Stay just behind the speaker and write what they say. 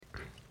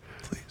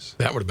Jeez.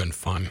 That would have been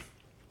fun.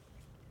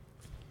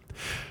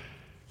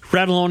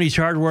 Fratelloni's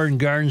Hardware and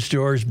Garden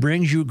Stores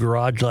brings you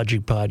Garage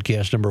Logic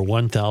Podcast number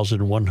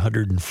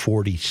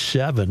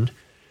 1147,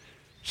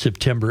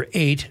 September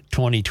 8,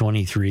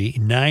 2023.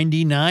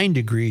 99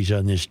 degrees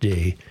on this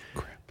day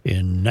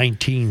in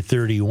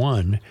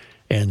 1931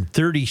 and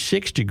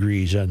 36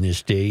 degrees on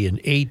this day in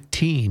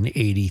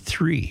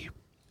 1883.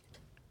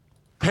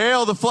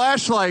 Hail the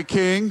Flashlight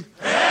King.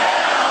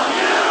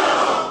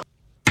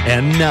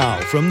 And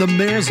now, from the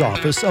mayor's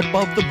office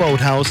above the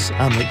boathouse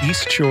on the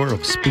east shore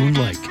of Spoon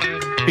Lake,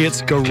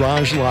 it's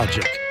Garage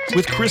Logic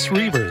with Chris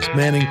Reavers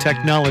manning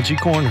Technology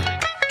Corner,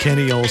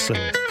 Kenny Olson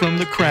from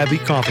the Krabby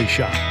Coffee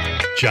Shop,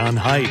 John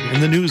Haidt in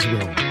the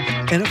newsroom,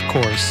 and of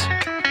course,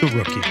 the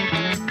Rookie.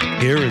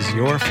 Here is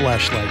your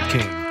Flashlight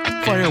King,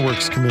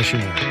 Fireworks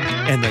Commissioner,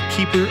 and the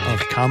Keeper of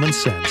Common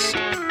Sense,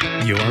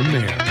 your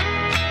Mayor,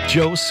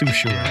 Joe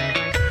Soucheray.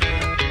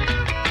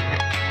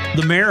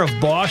 The mayor of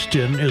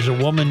Boston is a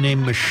woman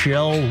named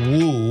Michelle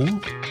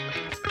Wu.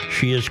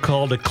 She has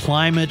called a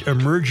climate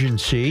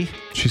emergency.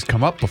 She's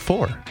come up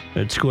before.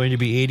 It's going to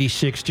be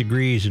 86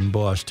 degrees in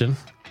Boston.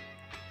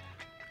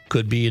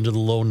 Could be into the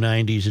low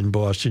 90s in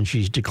Boston.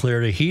 She's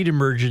declared a heat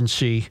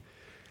emergency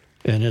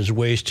and has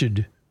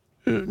wasted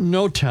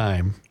no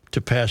time to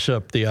pass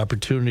up the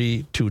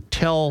opportunity to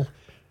tell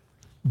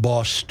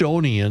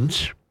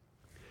Bostonians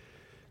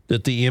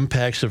that the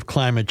impacts of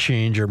climate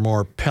change are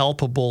more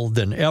palpable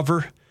than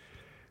ever,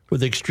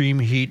 with extreme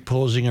heat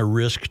posing a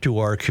risk to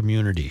our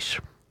communities.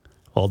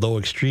 Although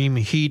extreme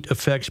heat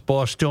affects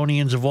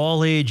Bostonians of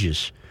all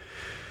ages,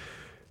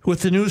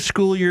 with the new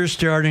school year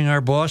starting, our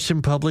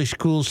Boston Public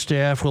Schools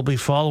staff will be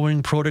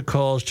following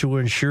protocols to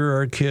ensure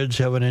our kids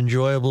have an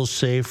enjoyable,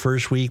 safe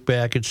first week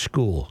back at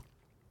school.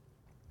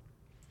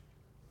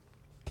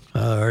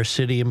 Our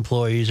city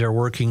employees are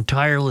working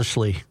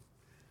tirelessly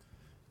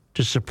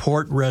to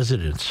support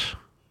residents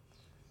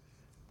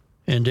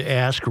and to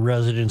ask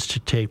residents to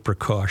take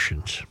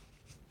precautions.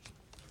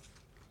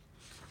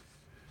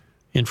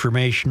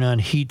 Information on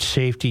heat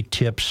safety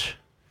tips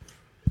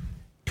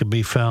can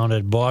be found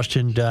at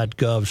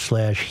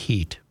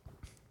boston.gov/heat.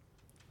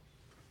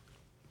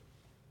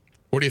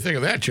 What do you think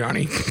of that,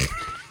 Johnny?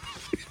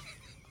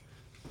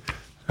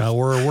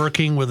 We're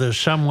working with a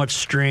somewhat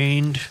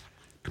strained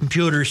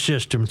computer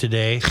system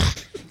today.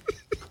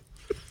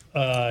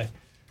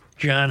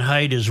 John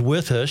Haidt is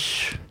with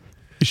us.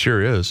 He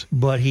sure is.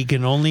 But he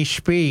can only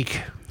speak.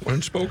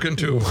 When spoken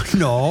to.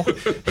 No,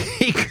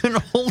 he can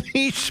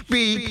only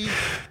speak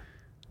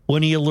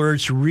when he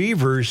alerts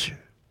Reavers,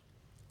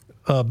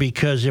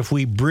 because if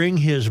we bring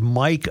his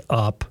mic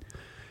up,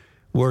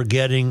 we're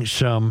getting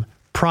some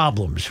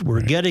problems.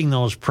 We're getting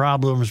those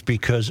problems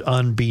because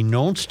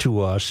unbeknownst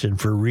to us and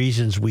for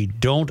reasons we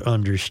don't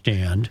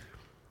understand,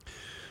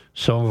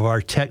 some of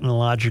our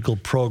technological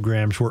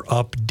programs were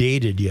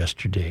updated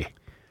yesterday.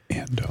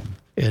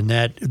 And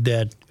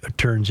that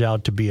turns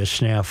out to be a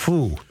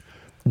snafu.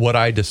 What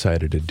I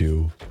decided to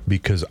do,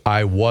 because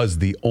I was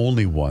the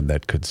only one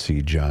that could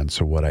see John,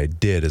 so what I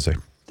did is I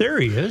There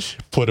he is.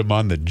 put him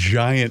on the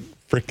giant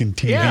freaking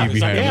TV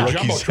behind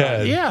Rookie's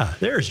head. Yeah,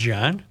 there's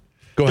John.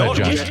 Go ahead,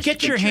 John. Just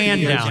get your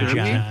hand down,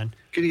 John.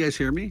 Can you guys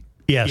hear me?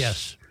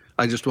 Yes.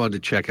 I just wanted to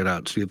check it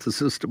out, see if the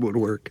system would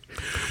work.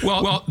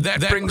 Well,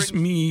 that brings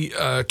me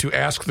to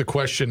ask the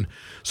question.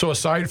 So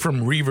aside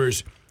from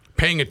Reavers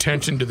paying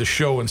attention to the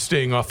show and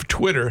staying off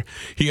Twitter,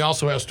 he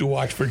also has to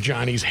watch for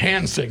Johnny's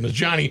hand signals.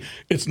 Johnny,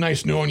 it's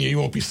nice knowing you. You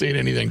won't be saying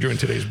anything during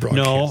today's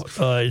broadcast.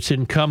 No, it's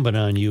incumbent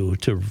on you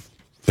to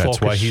That's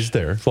why he's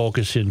there.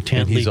 Focus intently.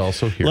 And he's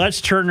also here.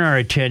 Let's turn our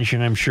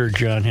attention, I'm sure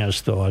John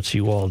has thoughts,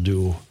 you all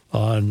do,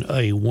 on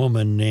a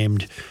woman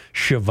named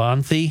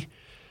Shivanthi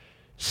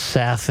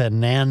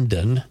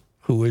Sathanandan,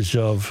 who is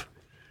of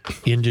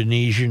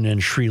Indonesian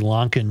and Sri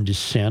Lankan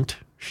descent.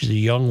 She's a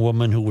young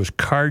woman who was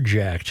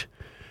carjacked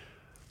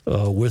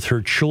with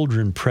her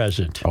children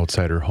present.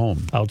 Outside her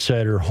home.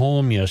 Outside her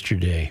home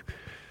yesterday.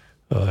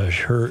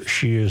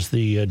 She is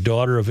the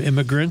daughter of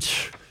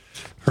immigrants.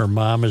 Her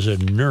mom is a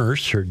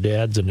nurse. Her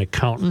dad's an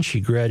accountant. She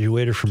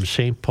graduated from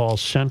St. Paul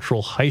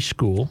Central High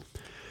School.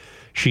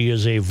 She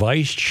is a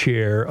vice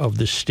chair of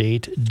the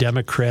state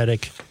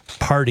Democratic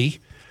Party,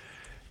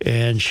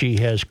 and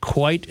she has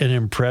quite an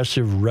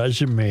impressive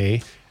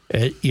resume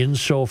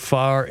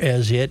insofar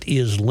as it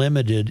is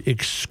limited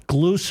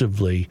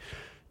exclusively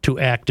to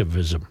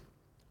activism.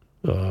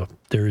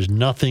 There is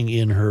nothing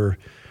in her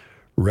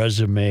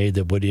resume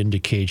that would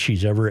indicate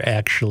she's ever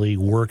actually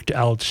worked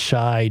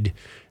outside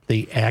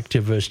the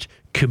activist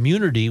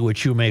community,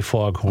 which you may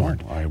foghorn.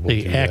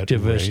 The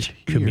activist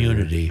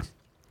community.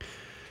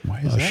 Why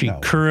is that she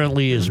out?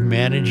 currently is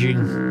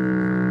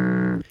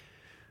managing,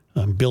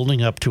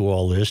 building up to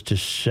all this to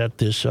set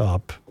this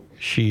up.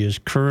 She is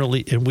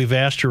currently, and we've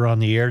asked her on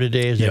the air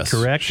today, is that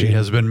correct? She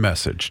has been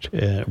messaged.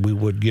 We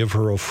would give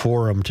her a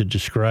forum to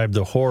describe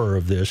the horror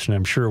of this, and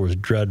I'm sure it was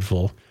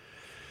dreadful.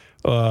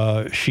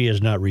 She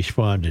has not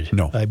responded.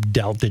 No. I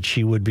doubt that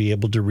she would be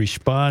able to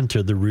respond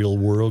to the real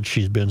world.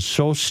 She's been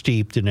so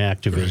steeped in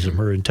activism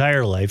her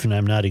entire life, and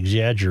I'm not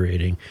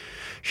exaggerating.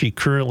 She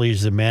currently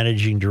is the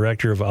managing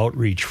director of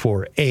outreach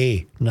for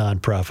a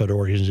nonprofit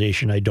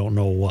organization. I don't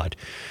know what.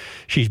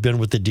 She's been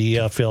with the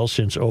DFL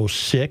since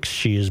 2006.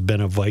 She has been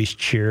a vice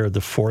chair of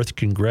the 4th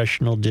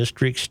Congressional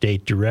District,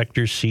 state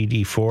director,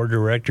 CD4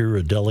 director,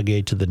 a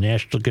delegate to the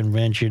National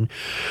Convention,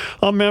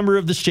 a member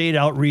of the State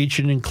Outreach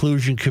and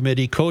Inclusion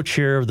Committee,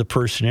 co-chair of the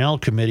Personnel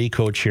Committee,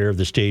 co-chair of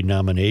the State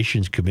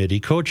Nominations Committee,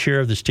 co-chair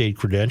of the State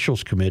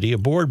Credentials Committee, a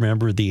board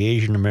member of the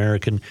Asian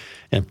American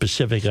and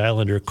Pacific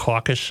Islander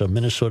Caucus, a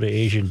Minnesota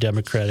Asian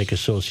Democratic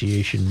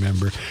Association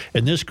member,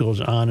 and this goes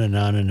on and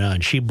on and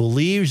on. She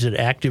believes that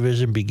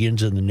activism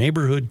begins in the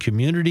neighborhood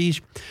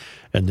communities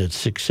and that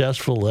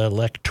successful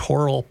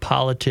electoral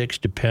politics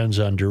depends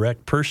on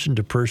direct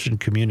person-to-person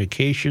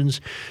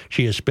communications.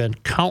 She has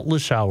spent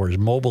countless hours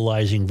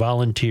mobilizing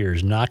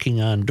volunteers,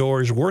 knocking on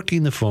doors,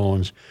 working the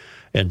phones,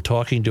 and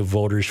talking to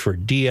voters for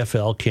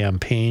DFL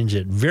campaigns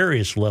at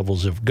various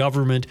levels of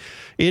government,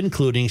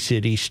 including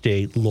city,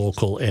 state,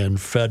 local, and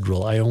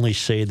federal. I only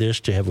say this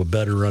to have a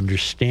better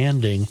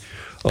understanding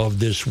of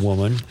this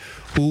woman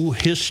who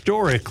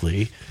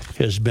historically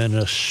has been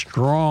a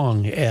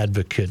strong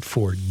advocate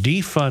for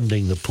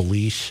defunding the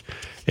police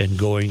and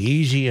going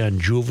easy on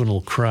juvenile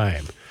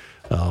crime.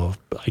 I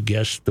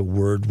guess the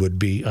word would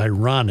be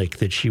ironic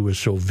that she was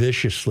so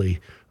viciously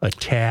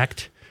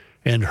attacked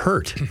and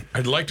hurt.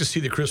 I'd like to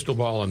see the crystal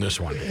ball on this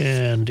one.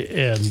 And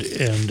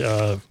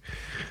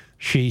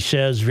she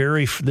says,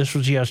 this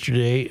was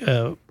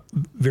yesterday,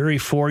 very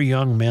 4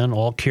 young men,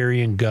 all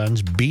carrying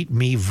guns, beat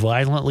me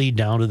violently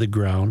down to the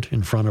ground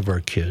in front of our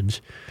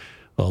kids.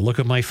 Look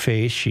at my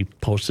face. She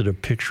posted a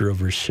picture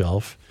of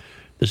herself.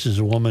 This is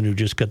a woman who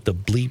just got the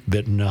bleep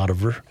beaten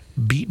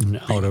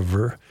out of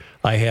her.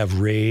 I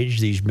have rage.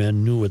 These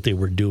men knew what they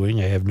were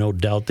doing. I have no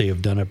doubt they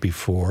have done it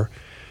before.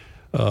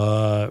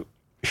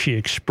 She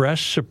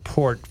expressed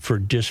support for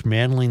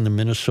dismantling the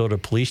Minnesota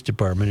Police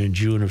Department in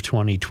June of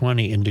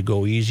 2020 and to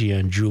go easy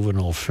on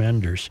juvenile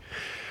offenders.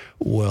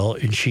 Well,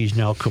 and she's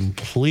now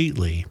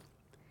completely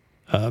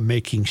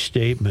making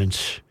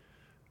statements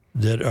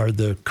that are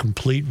the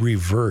complete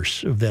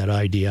reverse of that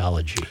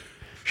ideology.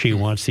 She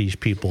wants these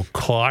people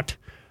caught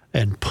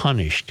and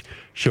punished.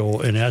 So,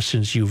 in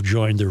essence, you've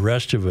joined the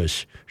rest of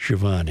us,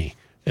 Shivani,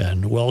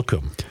 and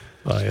welcome.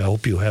 I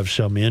hope you have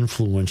some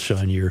influence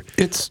on your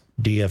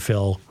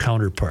DFL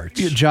counterparts.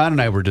 Yeah, John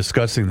and I were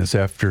discussing this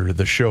after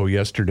the show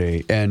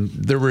yesterday, and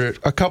there were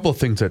a couple of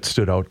things that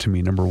stood out to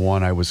me. Number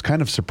one, I was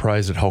kind of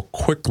surprised at how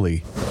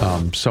quickly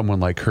someone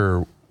like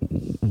her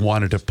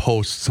wanted to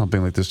post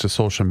something like this to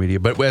social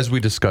media. But as we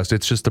discussed,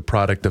 it's just the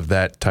product of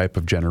that type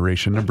of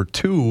generation. Number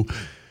two,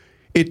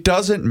 it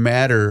doesn't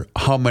matter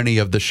how many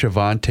of the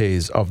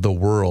Shivantes of the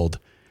world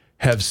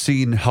have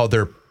seen how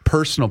their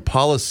personal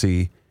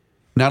policy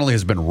not only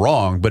has been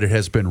wrong, but it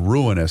has been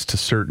ruinous to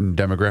certain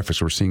demographics.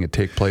 We're seeing it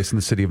take place in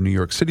the city of New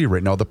York City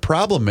right now. The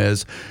problem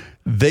is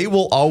they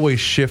will always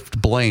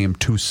shift blame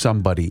to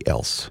somebody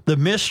else. The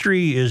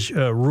mystery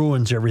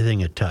ruins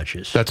everything it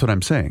touches. That's what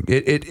I'm saying.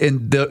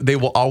 They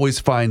will always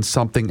find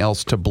something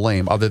else to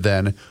blame other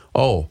than,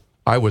 oh,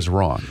 I was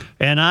wrong.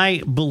 And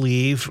I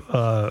believe,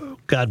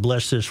 God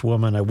bless this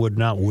woman, I would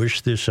not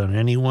wish this on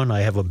anyone.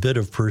 I have a bit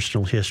of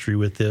personal history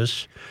with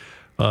this.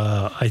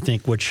 I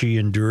think what she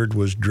endured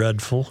was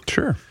dreadful.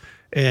 Sure.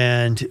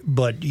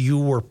 But you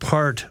were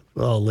part,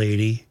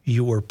 lady,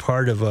 you were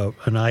part of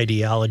an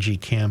ideology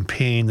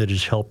campaign that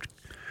has helped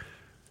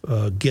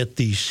get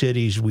these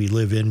cities we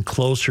live in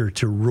closer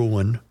to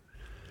ruin.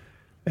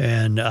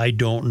 And I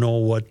don't know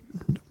what,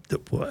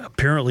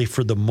 apparently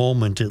for the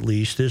moment at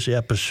least, this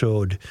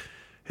episode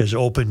has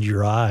opened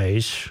your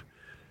eyes.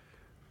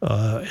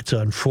 It's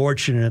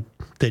unfortunate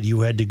that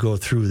you had to go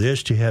through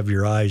this to have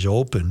your eyes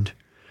opened.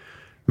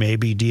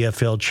 Maybe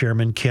DFL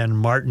Chairman Ken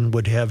Martin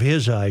would have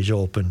his eyes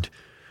opened.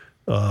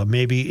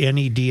 Maybe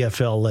any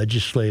DFL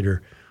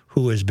legislator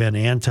who has been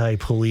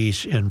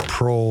anti-police and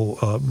pro.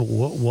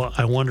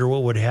 I wonder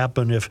what would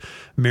happen if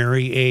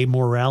Mary A.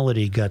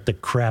 Morality got the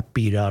crap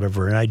beat out of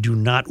her. And I do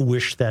not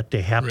wish that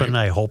to happen.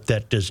 Right. I hope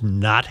that does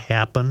not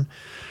happen.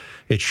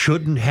 It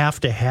shouldn't have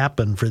to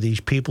happen for these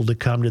people to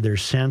come to their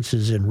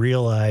senses and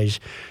realize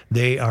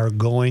they are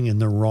going in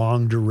the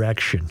wrong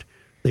direction.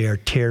 They are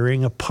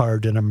tearing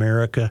apart an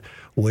America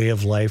way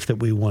of life that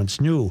we once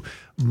knew.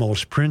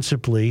 Most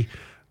principally,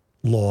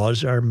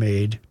 laws are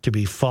made to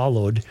be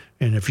followed,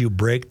 and if you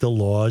break the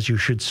laws, you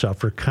should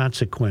suffer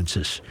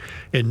consequences.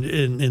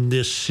 In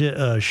this,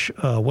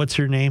 what's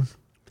her name?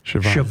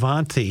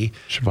 Shivanti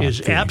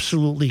is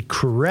absolutely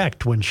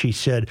correct when she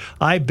said,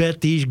 I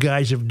bet these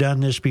guys have done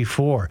this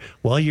before.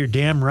 Well, you're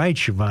damn right,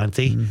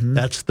 Shivanti. Mm-hmm.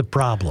 That's the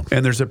problem.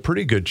 And there's a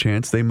pretty good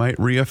chance they might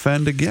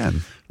reoffend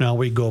again. Now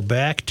we go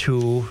back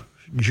to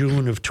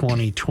June of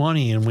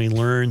 2020, and we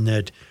learn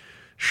that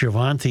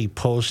Shivanti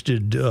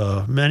posted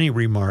many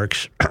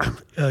remarks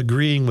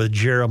agreeing with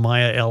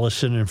Jeremiah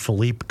Ellison and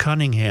Philippe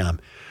Cunningham.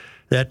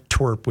 That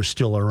twerp was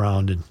still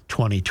around in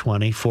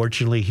 2020.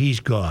 Fortunately, he's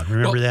gone.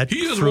 Remember that? He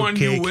is one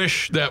you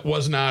wish that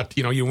was not,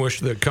 you wish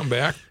that come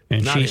back.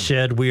 And she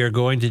said, we are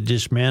going to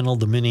dismantle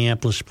the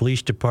Minneapolis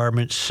Police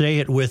Department. Say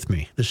it with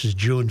me. This is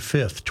June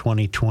 5th,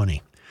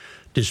 2020.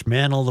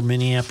 Dismantle the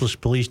Minneapolis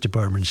Police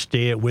Department.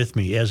 Stay it with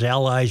me. As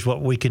allies,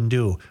 what we can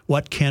do.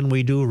 What can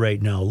we do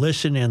right now?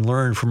 Listen and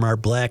learn from our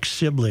black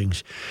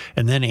siblings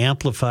and then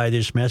amplify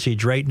this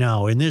message right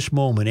now. In this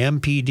moment,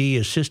 MPD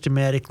has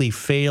systematically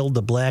failed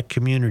the black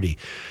community.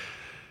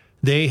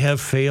 They have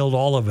failed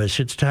all of us.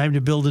 It's time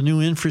to build a new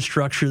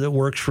infrastructure that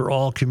works for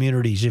all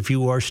communities. If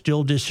you are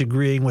still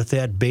disagreeing with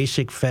that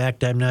basic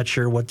fact, I'm not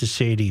sure what to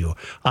say to you.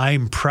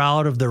 I'm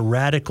proud of the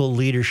radical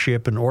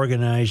leadership and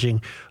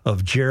organizing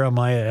of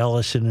Jeremiah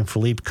Ellison and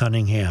Philippe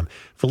Cunningham.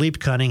 Philippe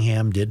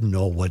Cunningham didn't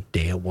know what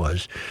day it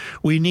was.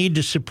 We need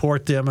to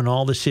support them and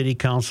all the city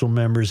council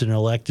members and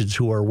electeds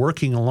who are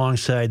working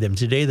alongside them.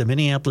 Today, the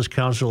Minneapolis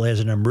Council has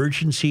an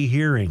emergency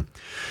hearing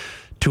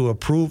to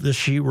approve this.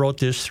 She wrote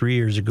this 3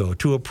 years ago,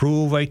 to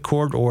approve a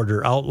court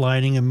order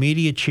outlining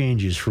immediate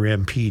changes for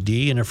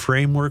MPD and a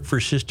framework for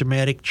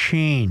systematic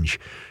change.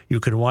 You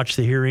can watch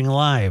the hearing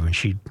live, and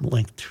she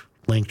linked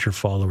her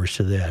followers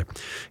to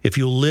that. If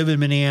you live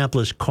in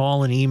Minneapolis,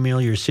 call and email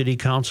your city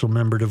council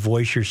member to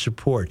voice your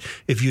support.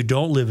 If you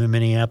don't live in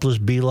Minneapolis,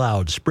 be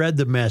loud. Spread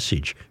the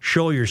message.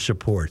 Show your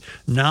support.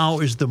 Now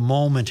is the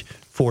moment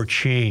for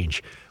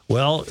change.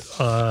 Well,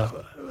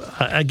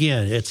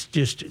 again, it's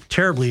just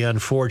terribly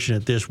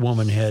unfortunate this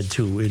woman had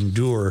to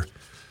endure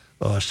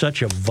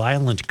such a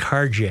violent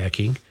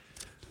carjacking.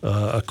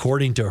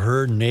 According to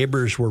her,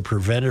 neighbors were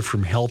prevented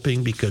from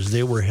helping because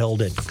they were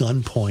held at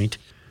gunpoint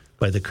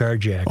by the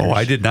carjackers. Oh,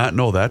 I did not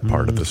know that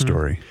part of the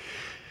story.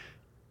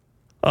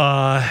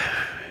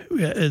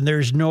 And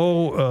there's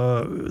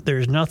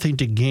nothing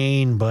to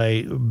gain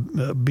by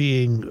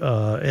being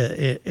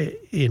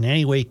in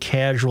any way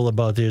casual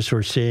about this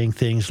or saying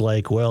things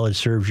like, "Well, it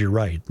serves you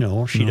right."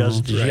 No, she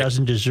doesn't. Right. She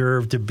doesn't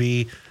deserve to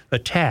be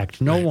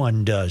attacked. No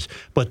one does.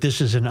 But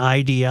this is an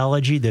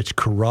ideology that's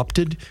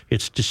corrupted.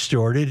 It's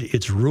distorted.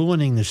 It's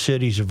ruining the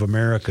cities of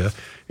America.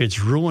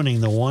 It's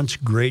ruining the once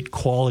great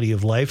quality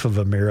of life of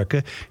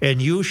America.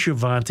 And you,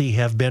 Shivanti,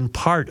 have been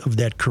part of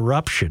that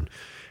corruption.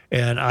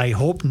 And I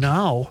hope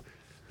now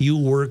you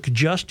work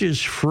just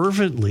as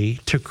fervently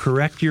to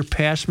correct your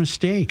past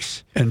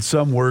mistakes. And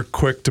some were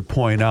quick to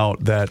point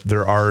out that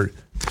there are,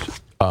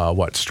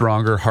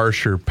 stronger,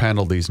 harsher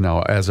penalties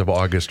now as of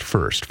August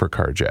 1st for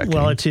carjacking.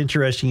 Well, it's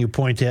interesting you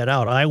point that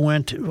out.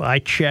 I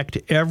checked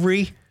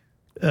every,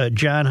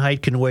 John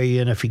Haidt can weigh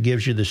in if he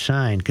gives you the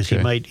sign, because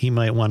he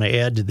might want to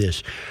add to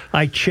this.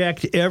 I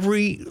checked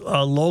every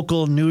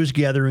local news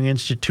gathering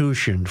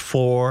institution,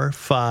 4,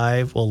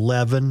 5,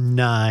 11,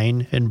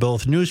 9, and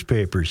both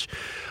newspapers.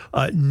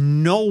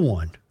 No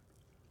one,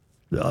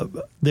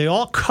 they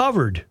all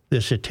covered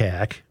this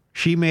attack.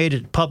 She made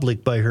it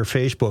public by her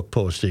Facebook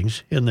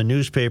postings, and the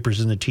newspapers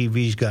and the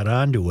TVs got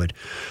onto it.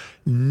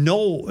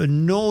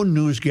 No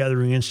news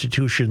gathering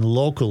institution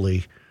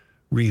locally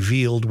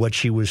revealed what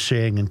she was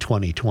saying in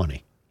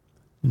 2020.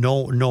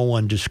 No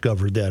one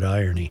discovered that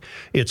irony.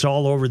 It's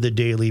all over the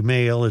Daily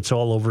Mail. It's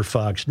all over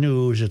Fox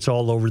News. It's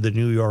all over the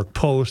New York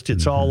Post.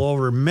 It's all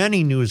over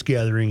many news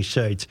gathering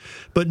sites,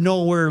 but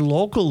nowhere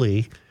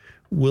locally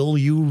will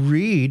you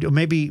read,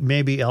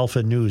 maybe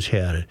Alpha News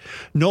had it.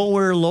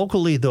 Nowhere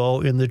locally, though,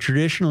 in the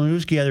traditional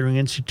news gathering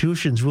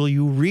institutions will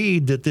you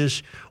read that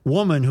this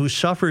woman who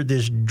suffered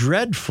this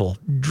dreadful,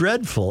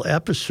 dreadful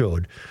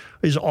episode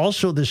is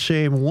also the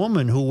same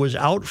woman who was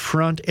out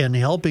front and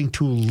helping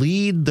to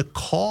lead the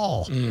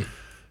call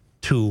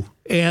to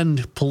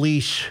end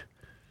police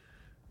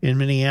in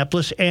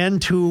Minneapolis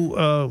and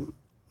to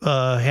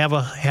have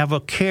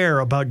a care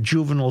about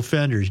juvenile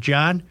offenders.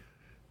 John?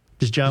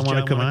 Does John want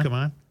to come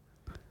on?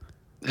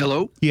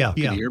 Hello? Yeah.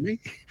 Can you hear me?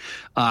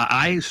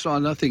 I saw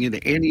nothing in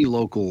any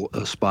local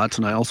spots,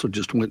 and I also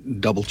just went and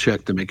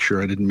double-checked to make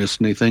sure I didn't miss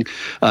anything.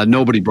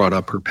 Nobody brought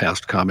up her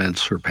past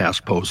comments, her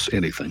past posts,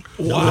 anything.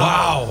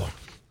 Wow.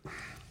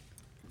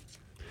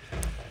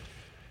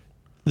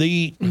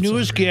 The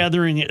news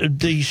gathering,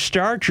 the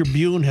Star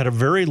Tribune had a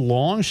very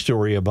long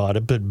story about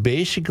it, but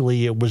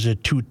basically it was a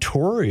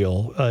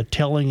tutorial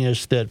telling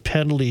us that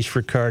penalties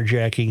for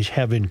carjackings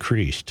have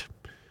increased.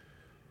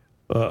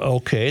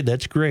 Okay,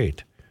 that's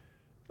great.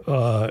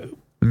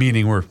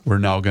 Meaning we're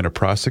now going to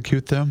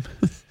prosecute them?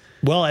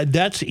 Well,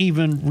 that's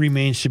even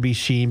remains to be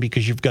seen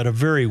because you've got a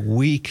very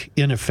weak,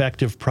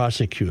 ineffective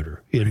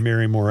prosecutor in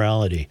Mary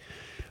Morality,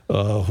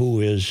 who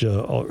is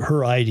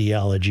her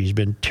ideology has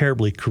been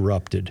terribly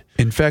corrupted.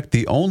 In fact,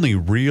 the only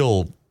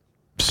real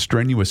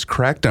strenuous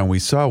crackdown we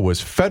saw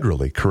was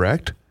federally,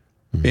 correct?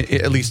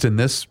 At least in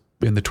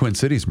the Twin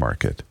Cities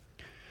market.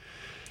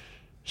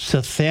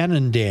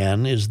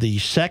 Sathanandan is the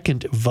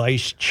second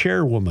vice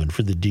chairwoman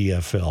for the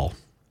DFL.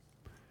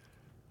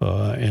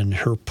 And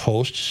her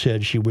post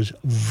said she was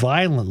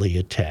violently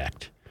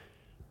attacked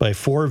by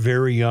 4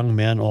 very young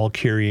men, all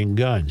carrying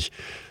guns.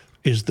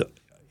 Is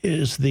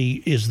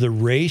the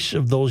race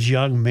of those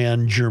young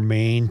men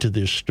germane to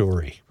this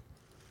story?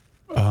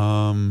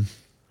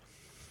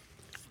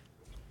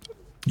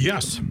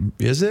 Yes.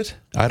 Is it?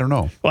 I don't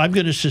know. Well, I'm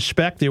going to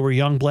suspect they were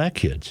young black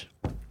kids.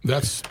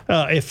 That's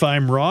if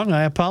I'm wrong,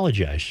 I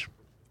apologize.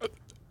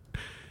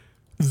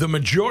 the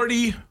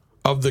majority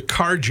of the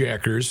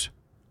carjackers,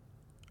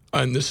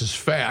 and this is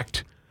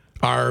fact,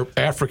 are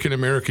African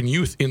American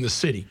youth in the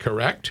city,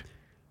 correct?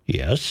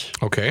 Yes.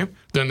 Okay.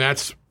 Then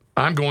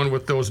I'm going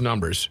with those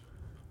numbers.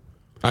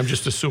 I'm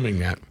just assuming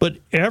that. But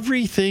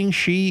everything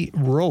she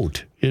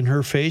wrote in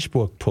her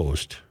Facebook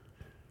post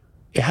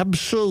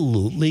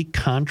absolutely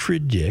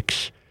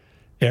contradicts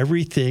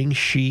everything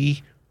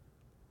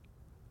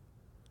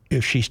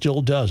if she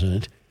still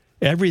doesn't,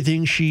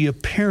 everything she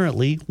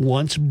apparently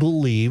once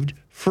believed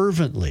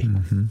fervently.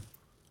 Mm-hmm.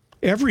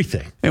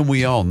 Everything. And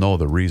we all know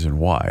the reason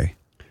why.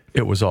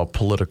 It was all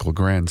political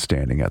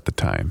grandstanding at the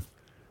time.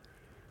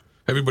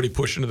 Everybody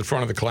pushing to the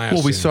front of the class.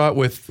 Well, we saw it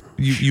with,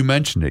 you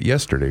mentioned it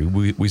yesterday.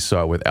 We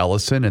saw it with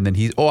Ellison, and then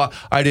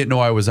I didn't know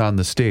I was on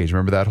the stage.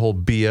 Remember that whole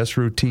BS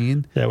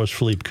routine? That was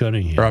Philippe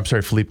Cunningham. Or I'm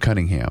sorry, Philippe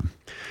Cunningham.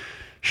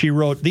 She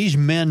wrote, "These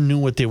men knew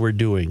what they were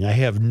doing. I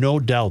have no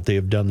doubt they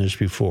have done this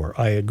before.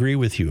 I agree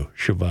with you,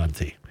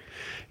 Shivanti.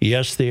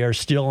 Yes, they are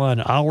still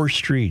on our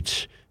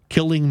streets,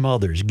 killing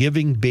mothers,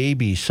 giving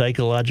babies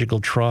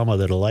psychological trauma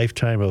that a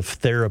lifetime of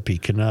therapy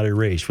cannot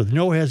erase, with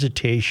no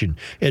hesitation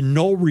and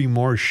no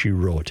remorse," she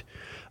wrote.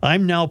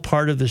 "I'm now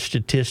part of the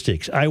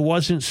statistics. I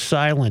wasn't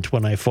silent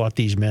when I fought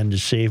these men to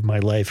save my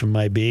life and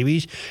my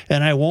babies,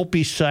 and I won't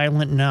be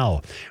silent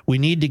now. We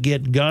need to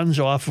get guns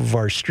off of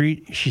our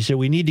street." She said,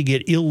 "We need to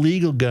get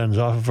illegal guns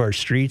off of our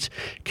streets,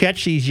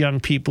 catch these young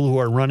people who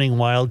are running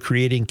wild,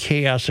 creating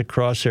chaos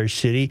across our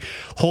city,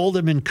 hold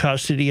them in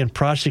custody, and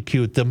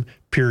prosecute them,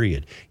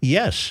 period."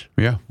 Yes.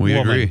 Yeah, we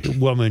agree.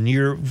 Woman,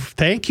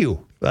 thank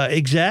you.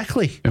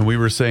 Exactly. And we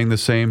were saying the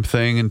same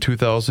thing in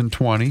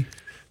 2020.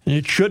 And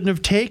it shouldn't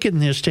have taken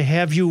this to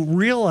have you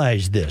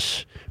realize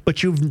this.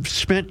 But you've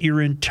spent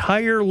your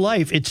entire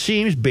life, it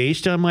seems,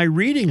 based on my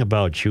reading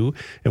about you,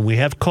 and we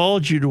have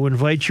called you to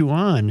invite you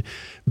on,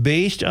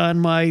 based on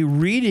my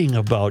reading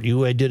about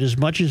you, I did as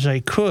much as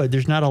I could.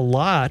 There's not a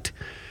lot.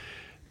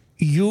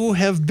 You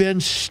have been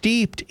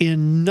steeped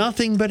in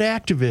nothing but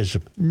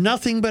activism.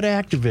 Nothing but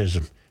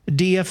activism.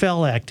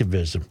 DFL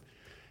activism.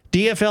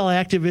 DFL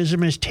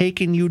activism has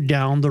taken you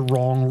down the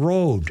wrong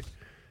road.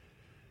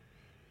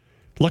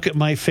 "Look at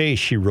my face,"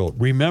 she wrote.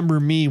 "Remember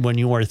me when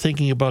you are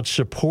thinking about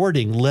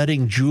supporting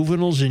letting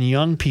juveniles and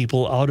young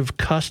people out of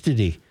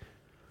custody."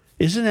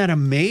 Isn't that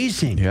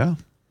amazing? Yeah.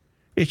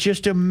 It's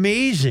just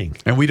amazing.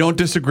 And we don't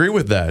disagree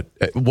with that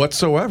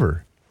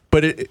whatsoever.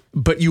 But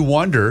you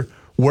wonder,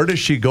 where does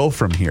she go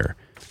from here?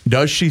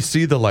 Does she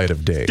see the light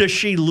of day? Does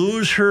she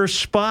lose her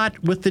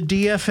spot with the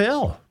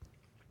DFL?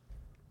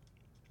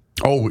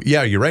 Oh,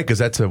 yeah, you're right,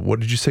 because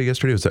what did you say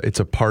yesterday? It's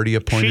a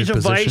party-appointed position?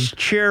 She's a vice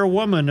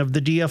chairwoman of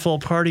the DFL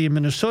party in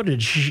Minnesota.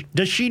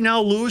 Does she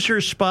now lose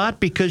her spot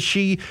because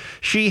she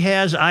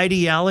has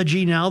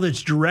ideology now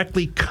that's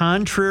directly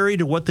contrary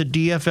to what the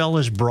DFL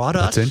has brought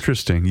us? That's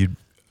interesting.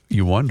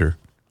 You wonder.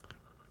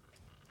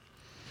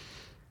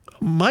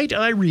 Might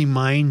I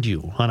remind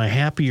you, on a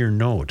happier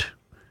note,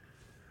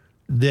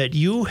 that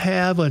you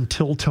have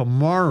until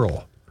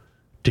tomorrow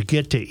to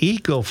get to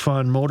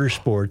EcoFun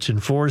Motorsports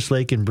in Forest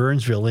Lake and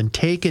Burnsville and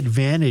take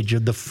advantage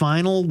of the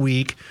final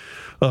week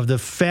of the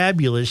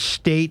fabulous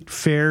State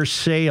Fair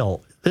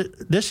sale.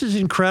 This is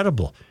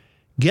incredible.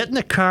 Get in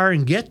the car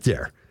and get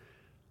there.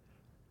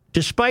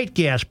 Despite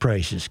gas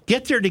prices,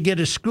 get there to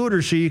get a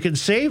scooter so you can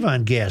save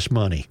on gas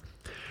money.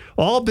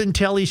 All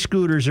Bentelli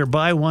scooters are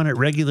buy one at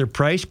regular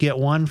price, get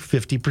one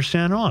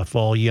 50% off.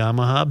 All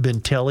Yamaha,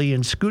 Bentelli,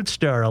 and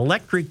Scootstar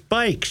electric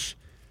bikes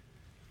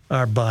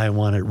are buy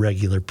one at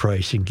regular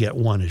price and get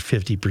one at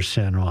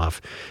 50%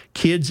 off.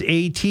 Kids'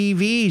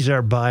 ATVs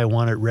are buy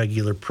one at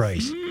regular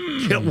price,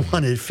 get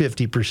one at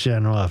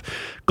 50% off.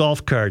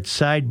 Golf carts,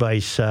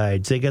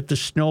 side-by-sides. They got the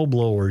snow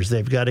blowers.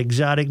 They've got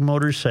exotic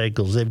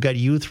motorcycles. They've got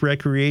youth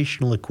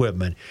recreational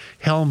equipment,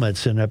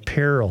 helmets, and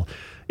apparel.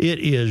 It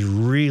is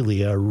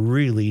really a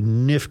really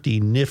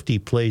nifty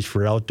place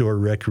for outdoor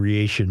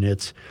recreation.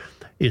 It's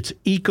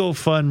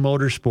EcoFun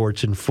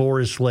Motorsports in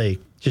Forest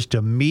Lake, just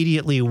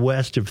immediately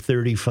west of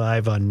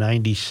 35 on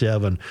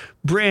 97.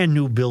 Brand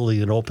new building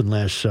that opened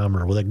last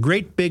summer with a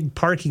great big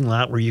parking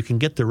lot where you can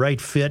get the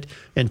right fit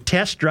and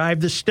test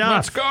drive the stuff.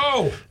 Let's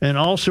go! And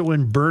also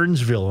in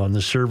Burnsville on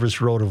the Service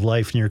Road of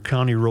Life near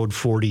County Road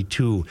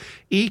 42.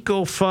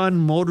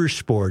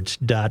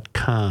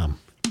 EcoFunMotorsports.com.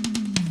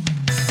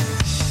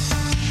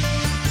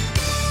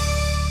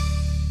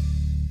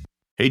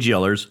 Hey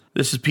GLers,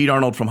 this is Pete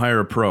Arnold from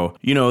Hire a Pro.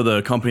 You know,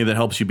 the company that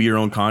helps you be your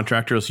own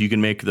contractor so you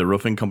can make the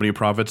roofing company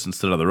profits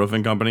instead of the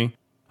roofing company?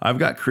 I've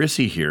got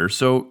Chrissy here.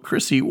 So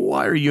Chrissy,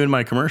 why are you in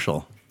my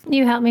commercial?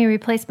 You helped me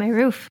replace my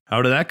roof.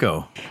 How did that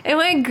go? It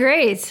went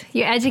great.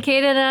 You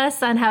educated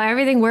us on how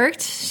everything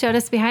worked, showed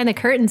us behind the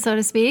curtain, so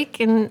to speak.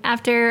 And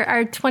after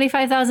our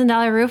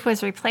 $25,000 roof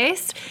was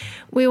replaced,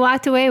 we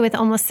walked away with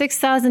almost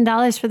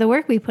 $6,000 for the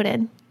work we put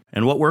in.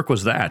 And what work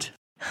was that?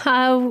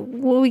 Well,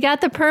 we got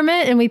the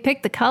permit and we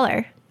picked the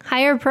color.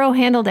 Hire Pro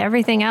handled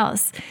everything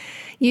else.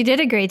 You did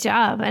a great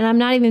job, and I'm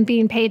not even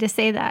being paid to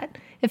say that.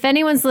 If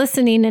anyone's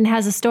listening and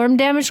has a storm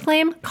damage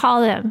claim,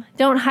 call them.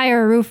 Don't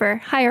hire a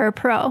roofer, hire a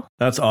pro.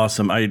 That's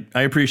awesome. I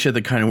appreciate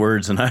the kind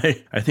words, and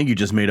I think you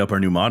just made up our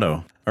new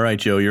motto. All right,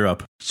 Joe, you're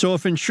up. So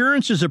if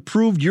insurance has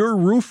approved your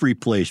roof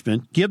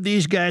replacement, give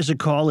these guys a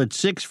call at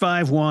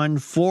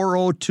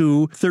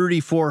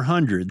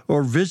 651-402-3400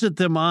 or visit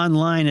them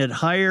online at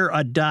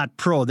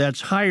hire.pro. That's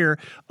hire,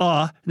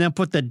 and then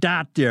put the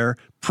dot there,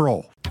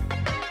 pro.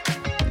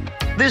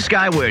 This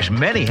guy wears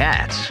many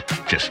hats,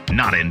 just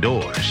not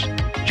indoors.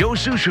 Joe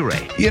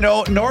Souchere. You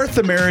know, North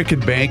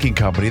American Banking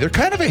Company, they're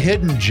kind of a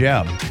hidden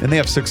gem. And they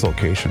have 6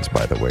 locations,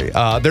 by the way.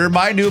 They're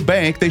my new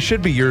bank. They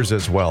should be yours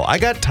as well. I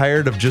got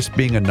tired of just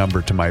being a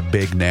number to my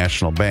big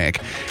national bank.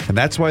 And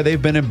that's why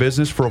they've been in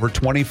business for over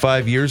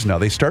 25 years now.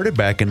 They started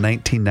back in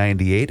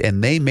 1998,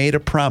 and they made a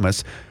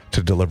promise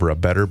to deliver a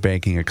better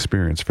banking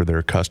experience for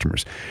their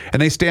customers.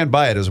 And they stand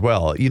by it as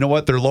well. You know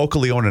what? They're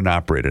locally owned and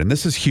operated, and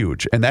this is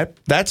huge. And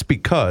that's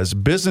because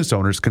business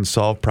owners can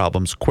solve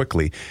problems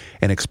quickly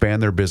and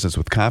expand their business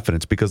with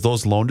confidence, because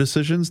those loan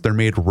decisions, they're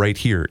made right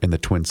here in the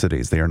Twin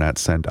Cities. They are not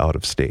sent out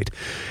of state.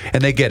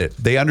 And they get it.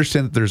 They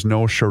understand that there's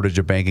no shortage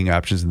of banking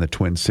options in the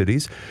Twin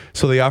Cities,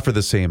 so they offer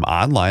the same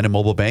online and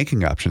mobile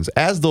banking options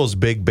as those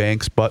big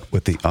banks, but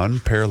with the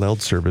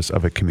unparalleled service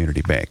of a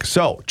community bank.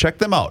 So check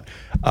them out.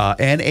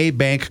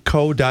 nabankco.com.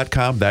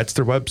 That's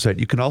their website.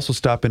 You can also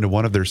stop into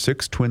one of their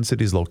 6 Twin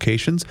Cities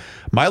locations.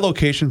 My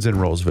location's in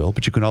Roseville,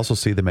 but you can also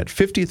see them at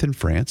 50th in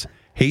France,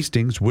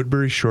 Hastings,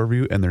 Woodbury,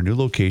 Shoreview, and their new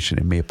location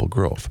in Maple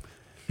Grove.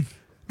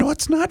 No,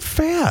 it's not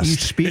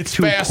fast. It's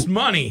fast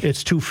money.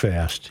 It's too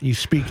fast. You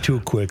speak too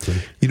quickly.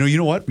 You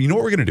know what? You know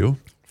what we're going to do?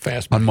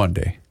 Fast money. On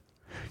Monday.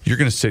 You're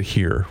going to sit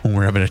here when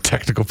we're having a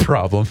technical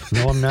problem.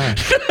 No, I'm not.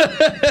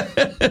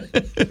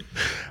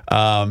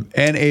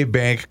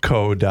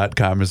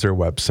 nabankco.com is their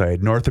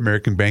website. North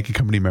American Banking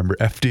Company member,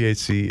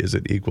 FDIC, is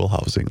an equal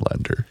housing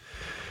lender.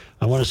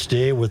 I want to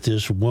stay with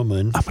this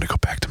woman. I'm going to go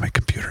back to my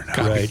computer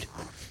now. Right.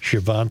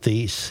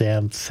 Shivanthi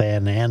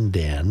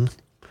Santhanandan,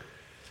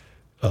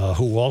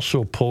 who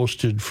also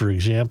posted, for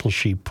example,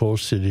 she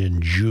posted in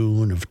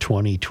June of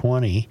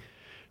 2020,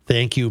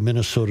 thank you,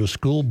 Minnesota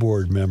school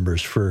board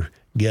members, for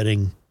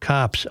getting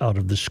cops out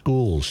of the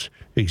schools,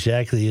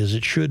 exactly as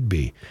it should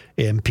be.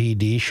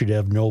 MPD should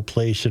have no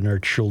place in our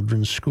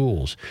children's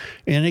schools.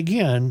 And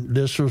again,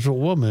 this was a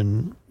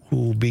woman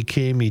who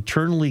became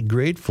eternally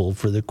grateful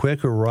for the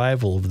quick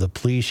arrival of the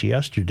police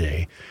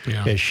yesterday,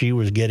 as she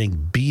was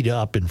getting beat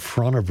up in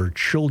front of her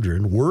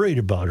children, worried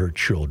about her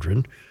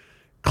children,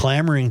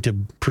 clamoring to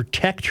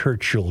protect her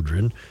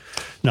children.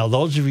 Now,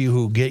 those of you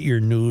who get your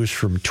news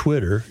from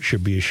Twitter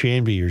should be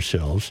ashamed of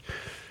yourselves,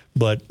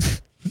 but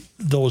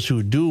those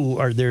who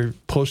do they're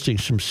posting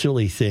some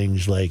silly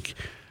things like,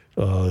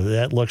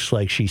 that looks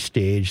like she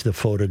staged the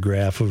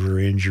photograph of her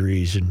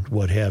injuries and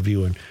what have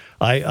you. And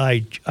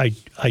I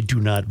do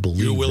not believe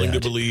that. You're willing to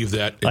believe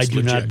that? I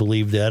do not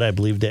believe that. I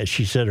believe that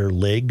she said her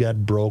leg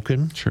got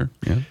broken. Sure,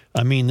 yeah.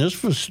 I mean,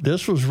 this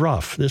was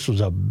rough. This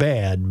was a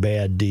bad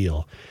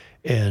deal.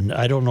 And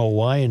I don't know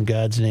why in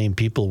God's name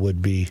people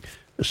would be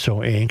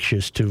so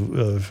anxious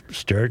to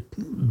start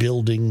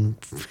building,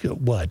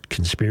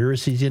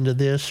 conspiracies into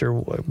this or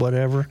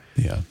whatever.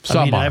 Yeah,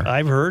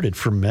 I've heard it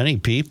from many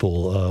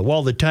people.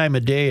 The time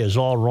of day is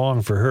all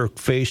wrong for her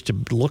face to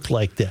look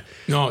like that.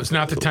 No, it's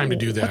not the time to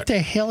do that. What the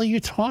hell are you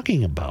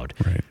talking about?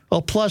 Right.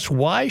 Well, plus,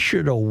 why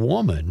should a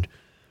woman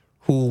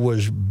who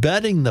was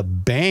betting the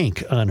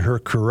bank on her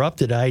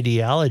corrupted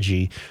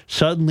ideology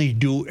suddenly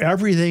do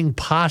everything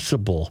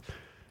possible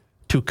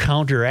to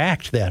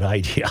counteract that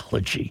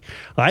ideology?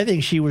 I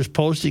think she was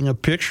posting a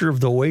picture of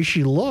the way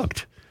she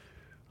looked.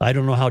 I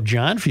don't know how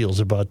John feels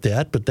about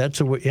that, but that's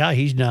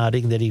he's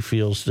nodding that he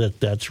feels that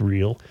that's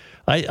real.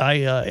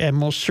 I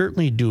most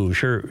certainly do.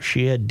 Sure,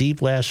 she had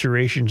deep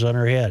lacerations on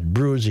her head,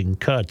 bruising,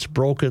 cuts,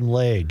 broken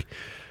leg.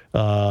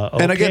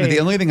 Okay. And again, the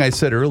only thing I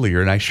said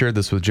earlier, and I shared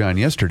this with John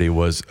yesterday,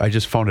 was I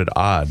just found it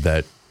odd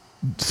that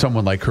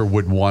someone like her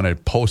would want to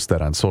post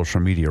that on social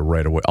media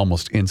right away,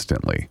 almost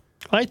instantly.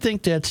 I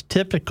think that's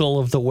typical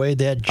of the way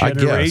that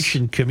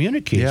generation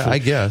communicates. Yeah, I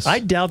guess. I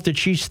doubt that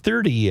she's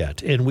 30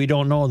 yet, and we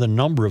don't know the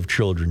number of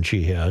children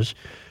she has.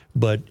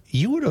 But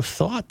you would have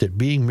thought that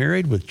being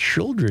married with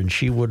children,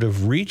 she would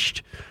have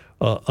reached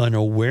an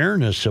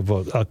awareness of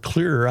a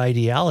clearer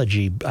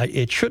ideology.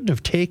 It shouldn't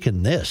have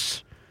taken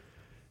this.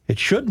 It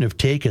shouldn't have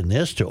taken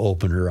this to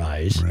open her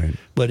eyes. Right.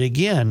 But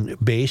again,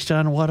 based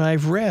on what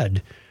I've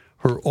read,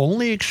 her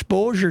only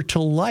exposure to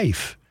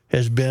life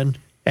has been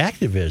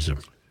activism.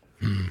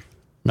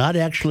 Not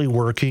actually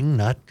working,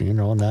 not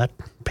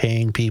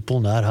paying people,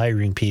 not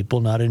hiring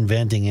people, not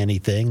inventing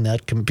anything,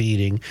 not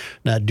competing,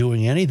 not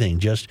doing anything,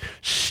 just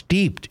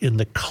steeped in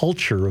the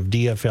culture of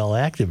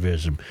DFL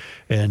activism.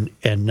 And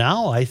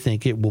now I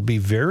think it will be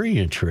very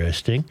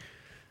interesting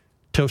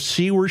to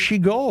see where she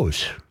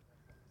goes,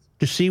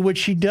 to see what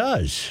she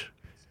does.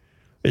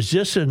 Is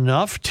this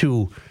enough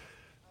to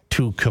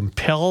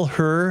compel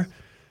her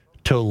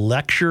to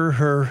lecture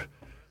her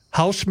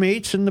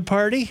housemates in the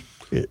party?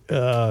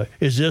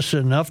 Is this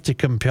enough to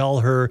compel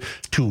her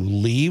to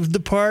leave the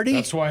party?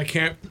 That's why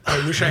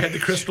I wish I had the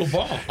crystal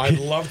ball. I'd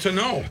love to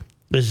know.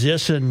 Is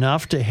this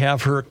enough to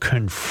have her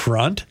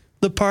confront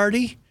the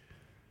party?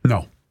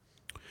 No.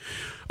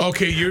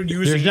 Okay, you're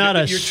using There's not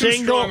a too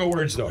single strong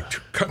words though.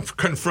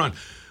 Confront.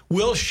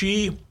 Will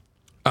she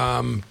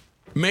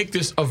make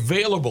this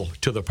available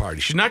to the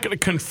party? She's not going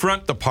to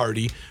confront the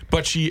party,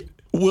 but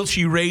will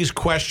she raise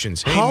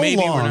questions? Hey, How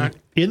maybe long we're not.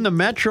 in the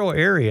metro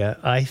area?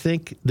 I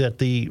think that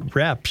the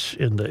reps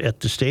at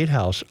the State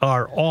House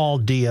are all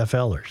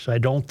DFLers. I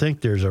don't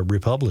think there's a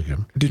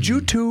Republican. Did you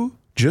two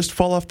just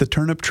fall off the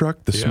turnip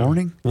truck this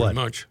morning? What? Pretty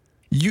much.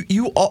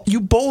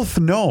 You both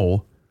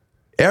know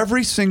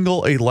every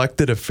single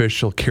elected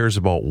official cares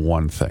about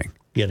one thing.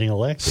 Getting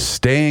elected.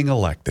 Staying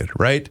elected,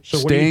 right? So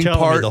what are you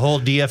telling me? The whole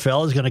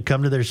DFL is going to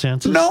come to their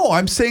senses? No,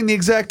 I'm saying the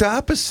exact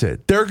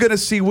opposite. They're going to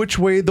see which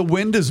way the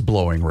wind is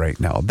blowing right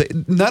now.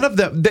 None of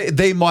them,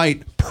 they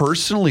might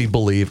personally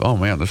believe, oh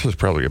man, this is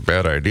probably a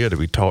bad idea to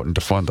be touting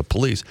to fund the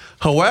police.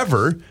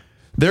 However,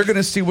 they're going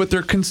to see what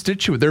their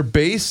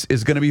base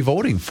is going to be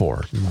voting for.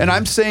 Mm-hmm. And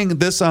I'm saying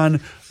this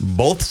on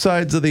both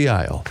sides of the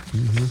aisle.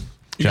 Mm-hmm.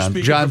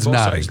 John's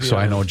nodding, so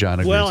I know John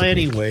agrees. Well,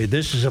 anyway,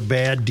 this is a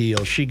bad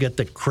deal. She got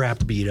the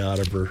crap beat out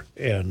of her,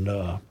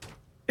 and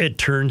it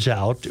turns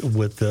out,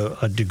 with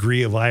a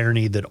degree of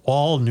irony that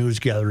all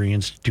news-gathering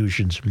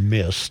institutions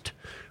missed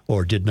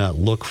or did not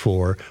look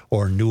for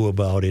or knew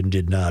about and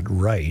did not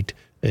write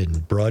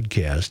and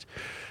broadcast,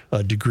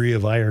 a degree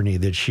of irony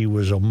that she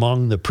was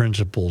among the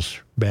principals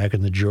back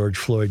in the George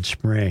Floyd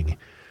spring,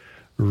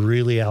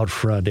 really out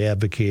front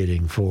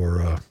advocating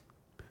for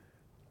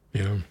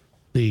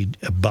the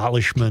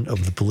abolishment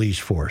of the police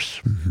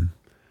force. Mm-hmm.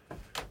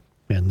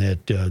 And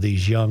that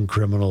these young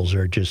criminals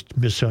are just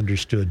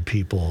misunderstood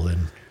people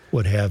and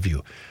what have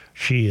you.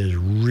 She has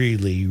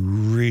really,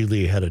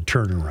 really had a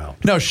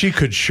turnaround. Now, she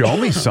could show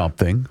me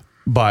something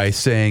by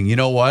saying, you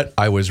know what,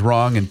 I was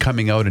wrong and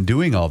coming out and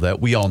doing all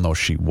that. We all know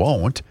she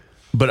won't.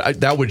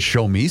 But that would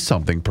show me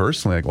something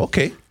personally. Like,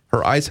 okay,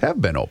 her eyes have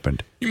been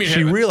opened. You mean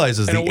she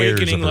realizes the errors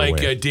of her awakening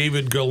like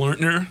David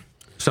Galertner?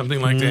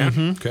 Something like that?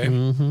 Okay.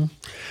 Mm-hmm.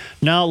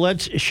 Now,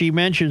 she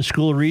mentioned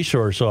school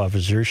resource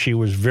officers. She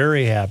was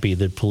very happy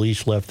that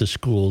police left the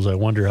schools. I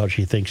wonder how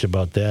she thinks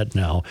about that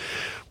now.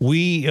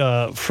 We,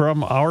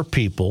 from our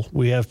people,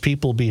 we have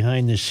people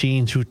behind the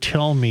scenes who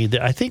tell me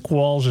that I think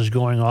Walz is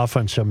going off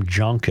on some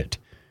junket.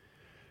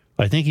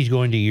 I think he's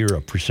going to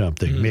Europe or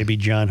something. Mm. Maybe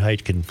John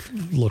Haidt can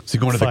look. Is he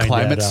going to the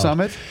climate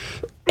summit?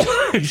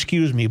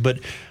 Excuse me, but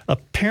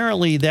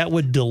apparently that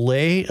would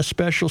delay a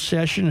special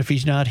session if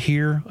he's not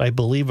here. I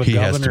believe a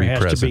governor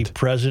has to be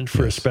present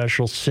for a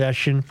special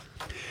session.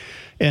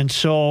 And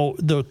so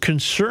the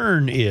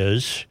concern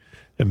is,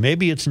 and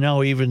maybe it's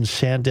now even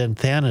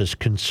Santantana's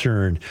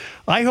concern,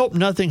 I hope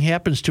nothing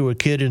happens to a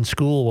kid in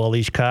school while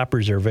these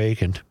coppers are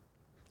vacant.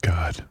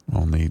 God,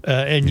 only.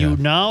 You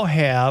now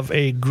have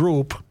a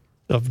group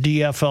of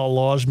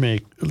DFLers,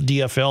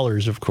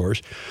 of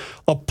course,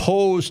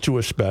 opposed to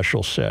a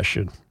special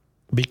session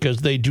because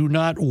they do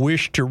not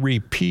wish to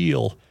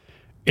repeal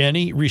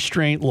any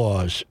restraint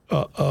laws.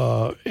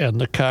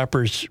 And the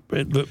coppers,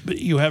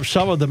 you have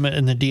some of them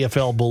in the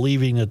DFL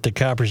believing that the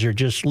coppers are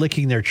just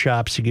licking their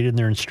chops to get in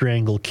there and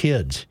strangle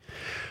kids.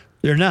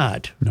 They're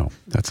not. No,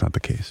 that's not the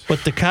case.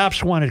 But the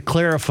cops want it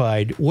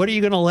clarified. What are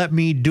you going to let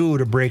me do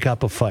to break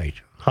up a fight?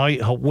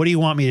 What do you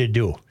want me to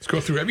do? Let's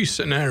go through every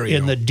scenario.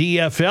 And the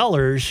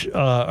DFLers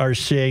are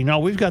saying, no,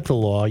 we've got the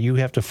law. You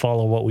have to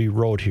follow what we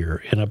wrote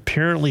here. And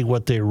apparently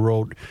what they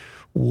wrote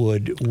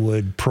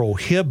would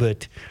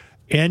prohibit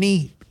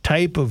any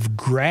type of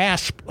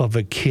grasp of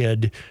a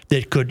kid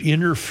that could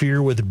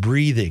interfere with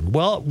breathing.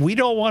 Well, we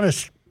don't want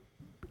to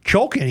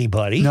choke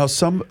anybody. Now,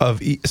 some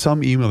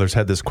emailers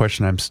had this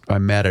question.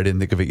 I'm mad I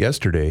didn't think of it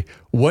yesterday.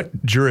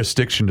 What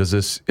jurisdiction does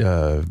this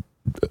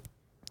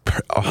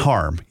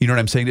harm? You know what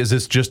I'm saying? Is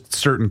this just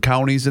certain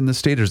counties in the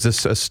state, or is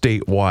this a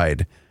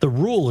statewide? The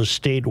rule is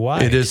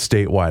statewide. It is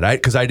statewide,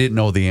 because I didn't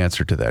know the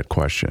answer to that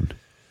question.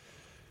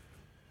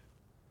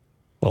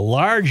 A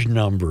large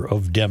number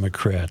of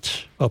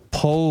Democrats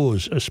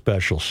oppose a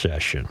special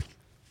session.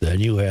 Then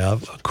you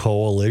have a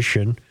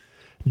coalition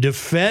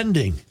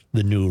defending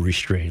the new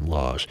restraint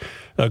laws.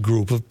 A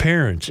group of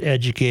parents,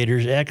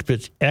 educators,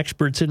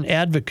 experts, and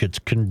advocates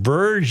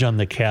converged on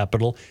the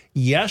Capitol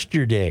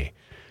yesterday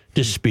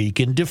to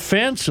speak in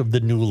defense of the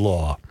new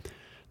law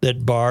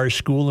that bars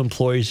school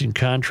employees and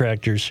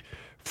contractors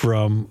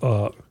from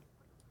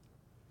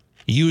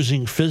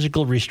using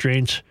physical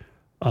restraints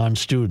on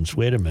students.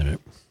 Wait a minute.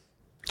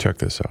 Check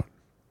this out.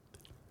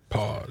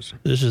 Pause.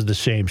 This is the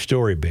same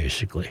story,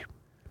 basically.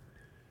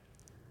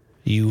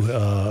 You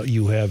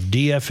have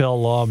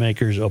DFL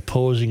lawmakers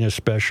opposing a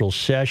special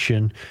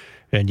session,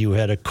 and you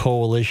had a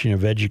coalition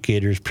of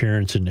educators,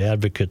 parents, and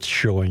advocates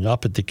showing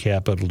up at the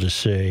Capitol to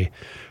say,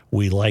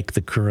 we like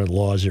the current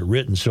laws as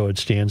written, so it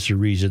stands to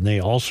reason they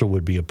also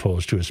would be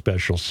opposed to a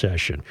special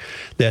session.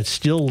 That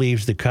still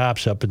leaves the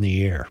cops up in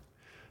the air.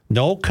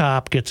 No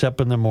cop gets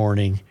up in the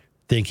morning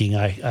thinking,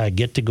 I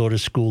get to go to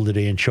school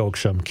today and choke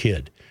some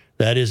kid.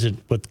 That isn't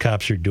what the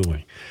cops are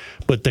doing.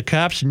 But the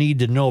cops need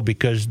to know,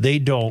 because they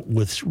don't,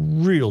 with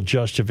real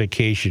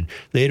justification,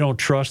 they don't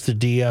trust the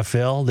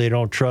DFL, they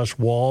don't trust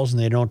Walls,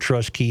 and they don't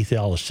trust Keith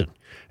Ellison.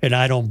 And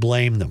I don't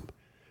blame them.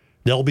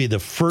 They'll be the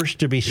first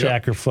to be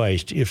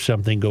sacrificed if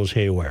something goes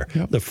haywire.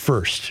 The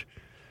first.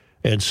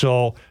 And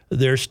so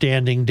they're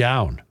standing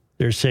down.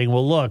 They're saying,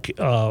 well, look,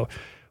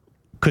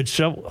 could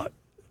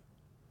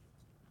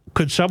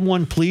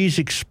someone please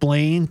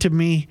explain to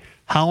me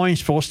how I'm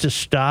supposed to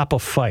stop a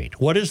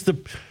fight? What is the...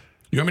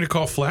 You want me to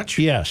call Fletch?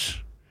 Yes.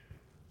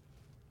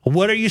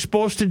 What are you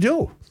supposed to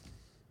do?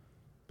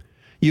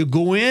 You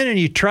go in and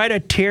you try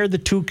to tear the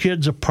two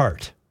kids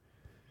apart.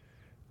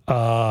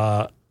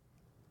 Bear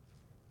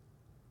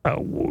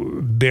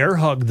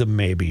hug them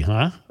maybe,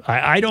 huh?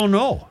 I don't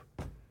know.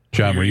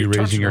 John, were you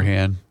raising your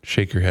hand?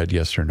 Shake your head,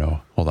 yes or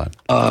no. Hold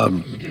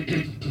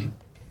on.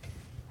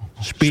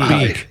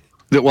 Speak.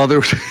 Well, there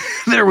was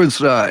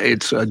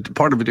it's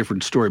part of a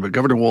different story, but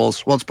Governor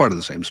Walz, well, it's part of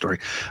the same story,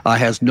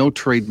 has no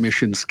trade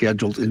mission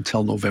scheduled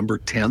until November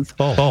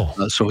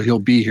 10th. So he'll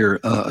be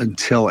here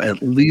until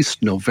at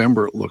least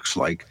November, it looks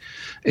like.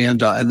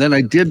 And then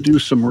I did do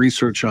some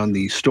research on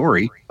the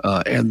story,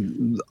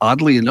 and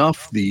oddly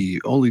enough,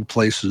 the only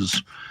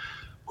places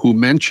who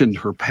mentioned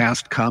her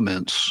past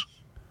comments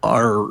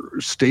are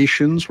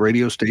stations,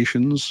 radio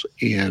stations,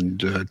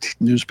 and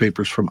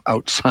newspapers from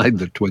outside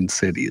the Twin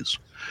Cities.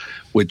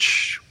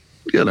 Which,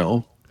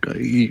 how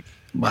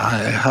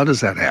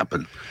does that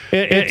happen?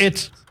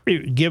 It's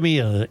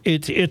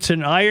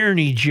an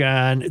irony,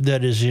 John,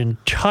 that is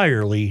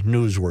entirely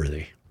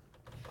newsworthy.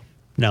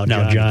 Now,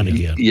 John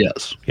again.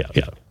 Yes. Yeah.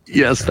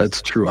 Yes,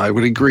 that's true. I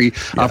would agree.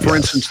 For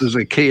instance, there's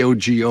a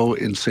KOGO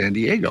in San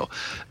Diego.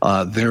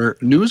 Their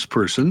news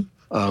person,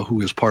 who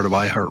is part of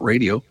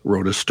iHeartRadio,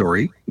 wrote a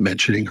story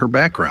mentioning her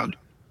background.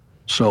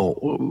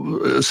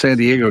 So a San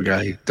Diego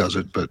guy does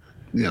it, but,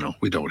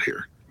 we don't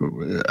hear.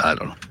 I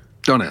don't know.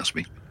 Don't ask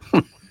me.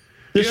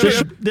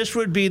 This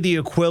would be the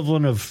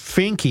equivalent of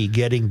Finke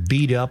getting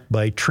beat up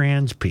by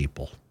trans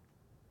people.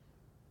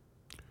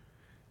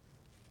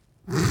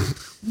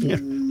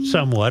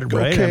 Somewhat,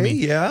 right?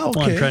 Okay, okay. Well,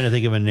 I'm trying to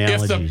think of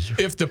analogies.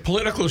 If the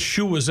political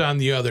shoe was on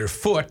the other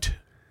foot,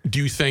 do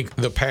you think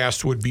the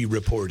past would be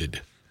reported?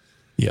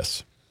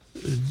 Yes.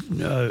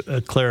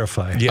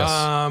 Clarify.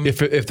 Yes.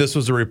 If this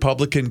was a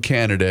Republican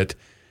candidate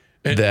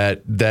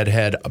that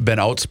had been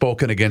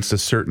outspoken against a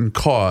certain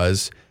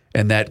cause,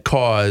 and that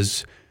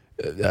cause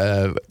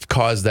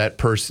caused that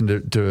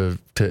person to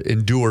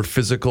endure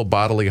physical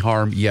bodily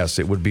harm, yes,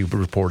 it would be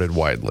reported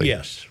widely.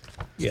 Yes.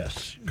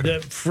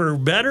 For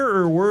better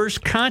or worse,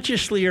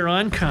 consciously or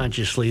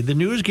unconsciously, the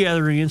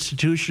news-gathering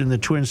institution in the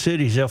Twin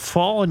Cities have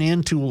fallen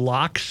into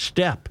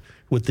lockstep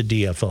with the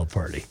DFL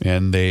party.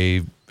 And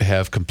they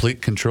have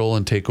complete control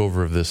and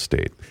takeover of this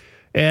state.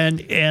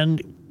 And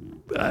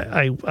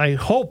I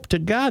hope to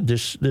God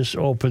this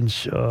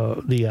opens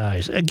the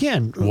eyes.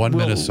 Again,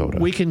 Minnesota.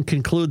 We can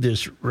conclude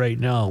this right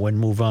now and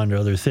move on to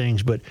other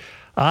things. But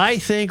I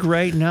think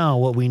right now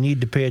what we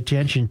need to pay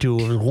attention to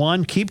is,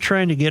 one, keep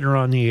trying to get her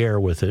on the air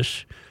with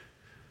us.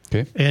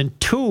 Okay. And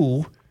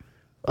two,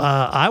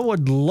 I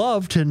would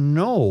love to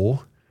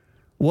know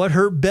what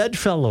her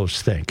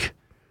bedfellows think.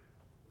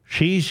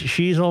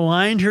 She's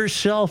aligned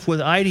herself with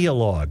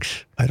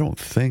ideologues. I don't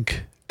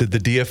think... Did the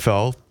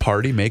DFL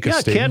party make a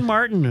statement? Yeah, Ken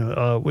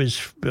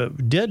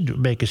Martin did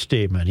make a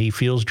statement. He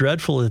feels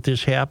dreadful that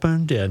this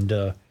happened, and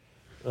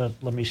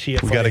let me see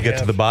if we got to get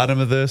to the bottom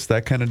of this,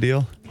 that kind of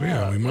deal.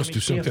 Yeah, we must do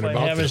something about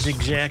this. I have his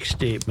exact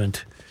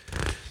statement.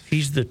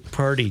 He's the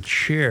party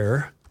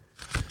chair.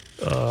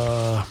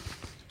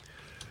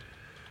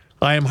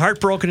 I am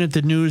heartbroken at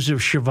the news of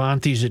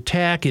Shivanti's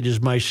attack. It is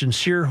my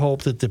sincere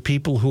hope that the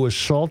people who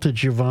assaulted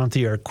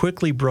Shivanti are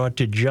quickly brought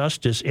to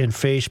justice and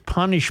face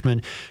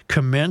punishment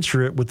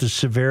commensurate with the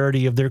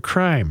severity of their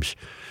crimes.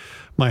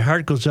 My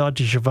heart goes out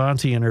to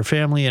Shivanti and her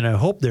family, and I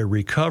hope their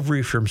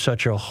recovery from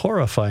such a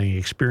horrifying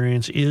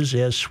experience is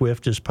as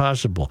swift as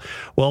possible.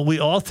 Well, we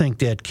all think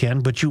that, Ken,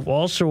 but you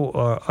also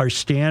are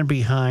stand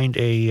behind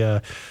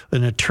an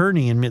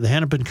attorney, the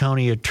Hennepin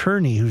County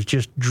attorney, who's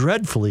just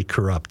dreadfully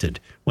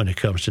corrupted when it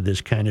comes to this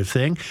kind of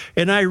thing.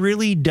 And I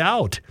really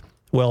doubt,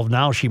 well,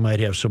 now she might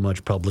have so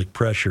much public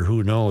pressure,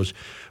 who knows.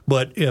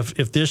 But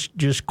if this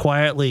just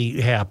quietly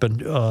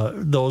happened,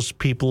 those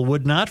people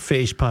would not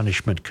face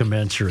punishment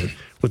commensurate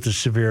with the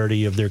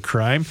severity of their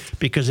crime,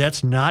 because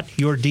that's not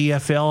your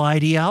DFL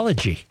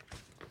ideology.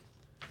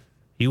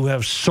 You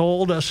have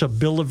sold us a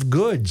bill of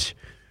goods.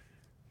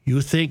 You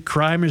think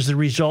crime is the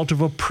result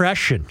of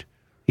oppression.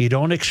 You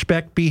don't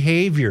expect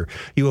behavior.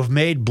 You have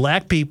made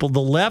black people, the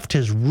left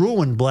has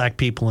ruined black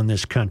people in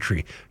this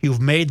country.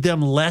 You've made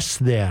them less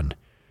than.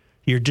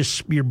 Your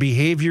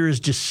behavior is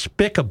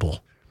despicable.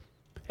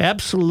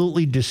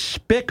 Absolutely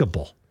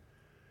despicable.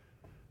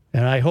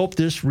 And I hope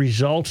this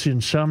results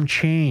in some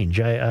change.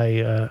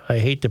 I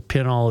hate to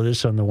pin all of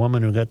this on the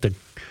woman who got the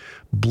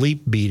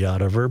bleep beat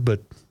out of her,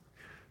 but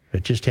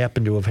it just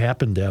happened to have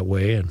happened that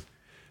way.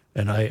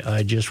 And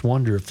I just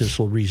wonder if this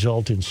will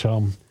result in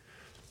some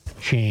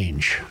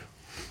change.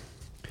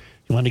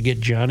 Want to get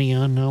Johnny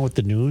on now with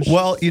the news?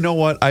 Well, you know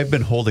what? I've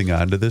been holding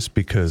on to this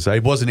because I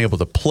wasn't able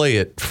to play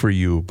it for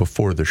you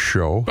before the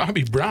show.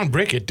 Bobby Brown,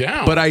 break it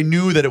down. But I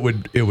knew that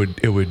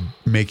it would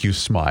make you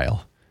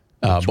smile.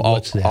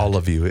 What's that? All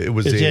of you. It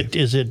was.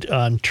 Is it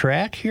on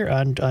track here?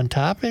 On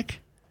topic?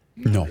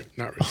 No.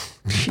 Not really.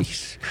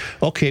 Jeez.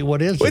 Okay, what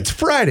is it? It's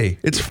Friday.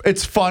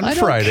 It's fun I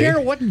Friday. don't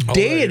care what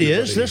day it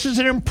is. This is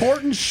an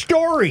important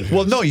story.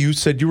 Well, no, you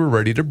said you were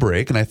ready to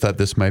break, and I thought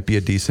this might be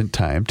a decent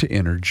time to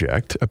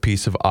interject a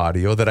piece of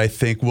audio that I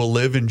think will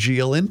live in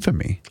GL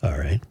infamy. All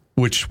right.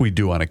 Which we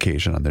do on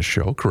occasion on this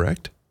show,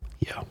 correct?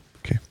 Yeah.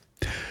 Okay.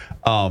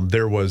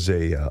 There was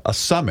a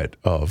summit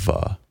of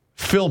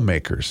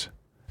filmmakers,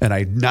 and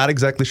I'm not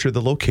exactly sure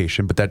the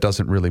location, but that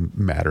doesn't really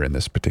matter in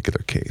this particular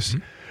case.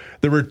 Mm-hmm.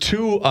 There were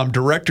two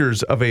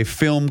directors of a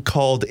film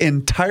called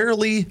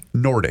Entirely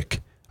Nordic.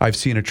 I've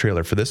seen a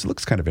trailer for this. It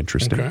looks kind of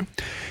interesting. Okay.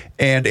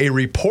 And a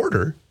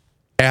reporter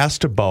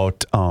asked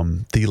about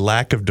the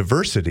lack of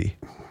diversity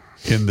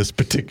in this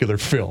particular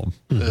film.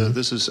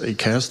 This is a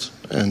cast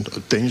and a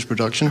Danish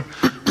production,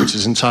 which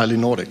is entirely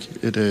Nordic.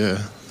 It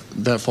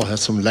therefore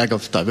has some lack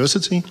of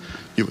diversity,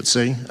 you would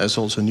say, as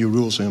also new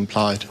rules are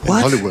implied in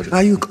Hollywood. What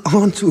are you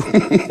on to?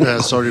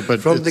 Sorry, but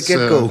from the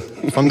get-go.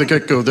 From the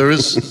get-go, there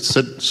is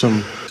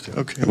some...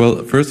 Okay.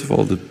 Well, first of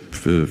all, the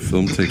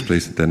film takes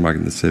place in Denmark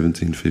in the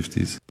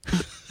 1750s.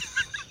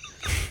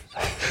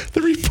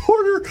 The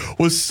reporter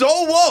was so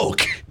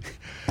woke.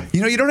 You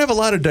know, you don't have a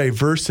lot of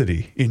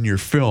diversity in your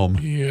film.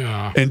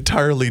 Yeah.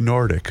 Entirely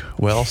Nordic.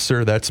 Well,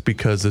 sir, that's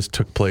because this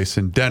took place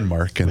in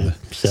Denmark in the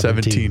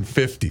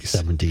 1750s.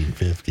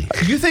 1750.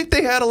 You think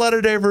they had a lot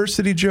of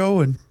diversity, Joe,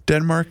 in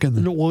Denmark? In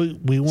the no,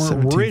 we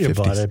weren't worried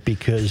about it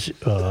because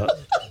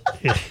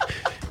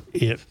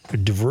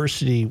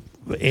diversity,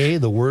 A,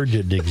 the word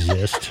didn't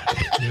exist,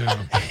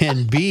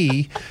 and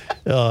B,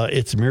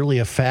 it's merely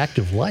a fact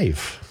of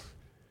life.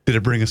 Did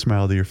it bring a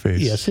smile to your face?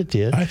 Yes, it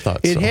did. I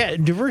thought so.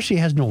 Diversity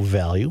has no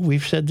value.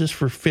 We've said this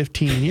for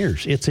 15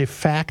 years. It's a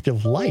fact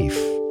of life.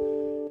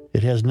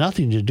 It has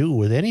nothing to do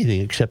with anything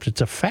except it's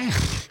a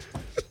fact.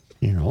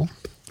 You know?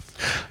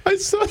 I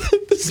saw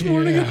that this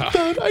morning and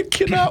thought, I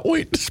cannot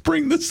wait to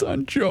spring this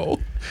on Joe.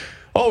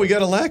 Oh, we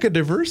got a lack of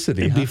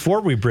diversity. Huh? Before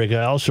we break,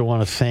 I also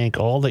want to thank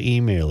all the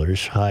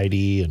emailers,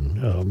 Heidi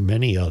and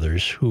many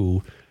others,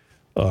 who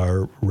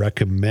are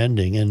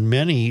recommending, and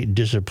many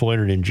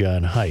disappointed in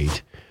John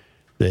Haidt,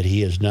 that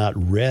he has not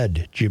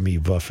read Jimmy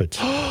Buffett's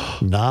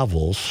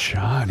novels,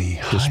 Johnny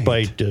Haidt,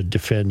 despite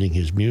defending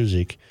his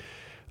music.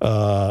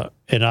 And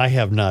I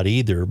have not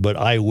either, but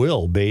I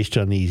will based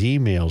on these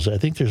emails. I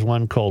think there's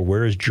one called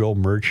Where is Joe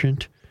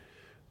Merchant?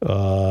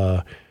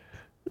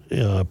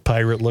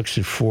 Pirate Looks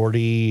at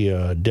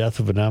 40, Death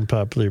of an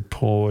Unpopular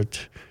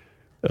Poet.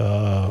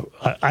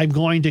 I'm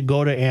going to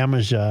go to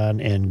Amazon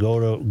and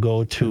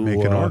go to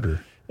make an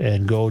order.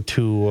 And go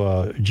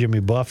to Jimmy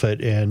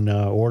Buffett and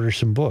order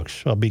some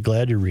books. I'll be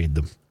glad to read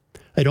them.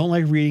 I don't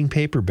like reading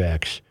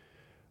paperbacks.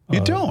 You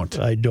don't?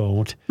 I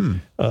don't.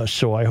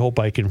 So I hope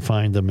I can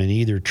find them in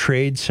either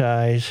trade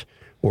size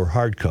or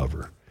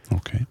hardcover.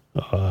 Okay.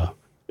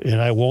 And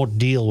I won't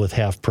deal with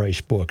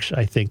half-price books.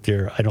 I think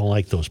I don't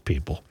like those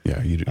people.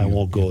 Yeah, I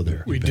won't go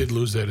there. We did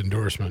lose that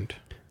endorsement.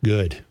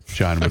 Good.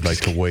 John would like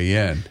to weigh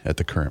in at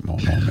the current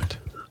moment.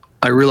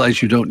 I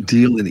realize you don't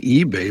deal in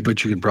eBay,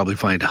 but you can probably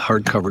find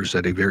hardcovers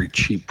at a very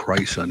cheap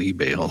price on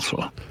eBay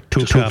also.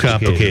 Too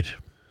complicated.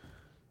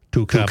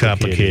 Too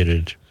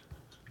complicated.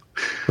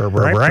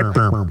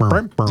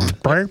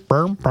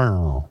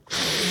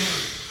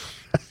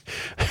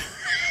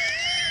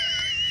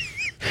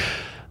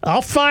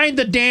 I'll find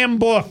the damn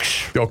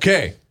books.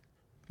 Okay.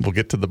 We'll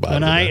get to the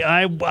bottom.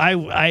 And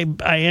I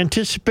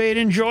anticipate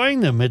enjoying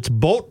them. It's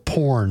boat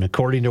porn,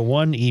 according to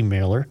one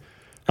emailer.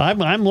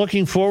 I'm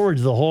looking forward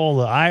to the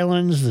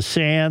islands, the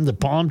sand, the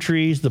palm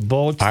trees, the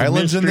boats.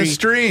 Islands in the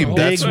stream.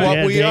 That's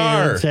what we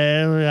are.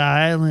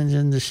 Islands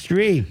in the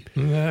stream.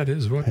 That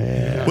is what.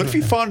 What if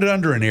you found it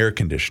under an air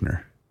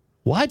conditioner?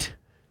 What?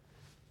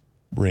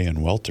 Ray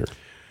and Welter.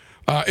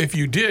 If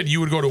you did,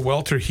 you would go to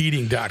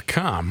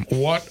welterheating.com.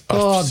 What a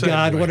segue.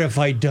 God, what have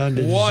I done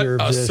to deserve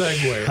this? What a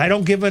segue. I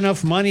don't give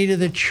enough money to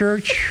the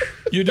church.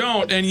 You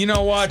don't. And you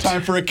know what? It's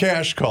time for a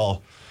cash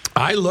call.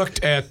 I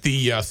looked at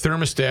the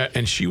thermostat,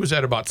 and she was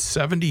at about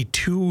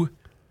 72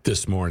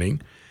 this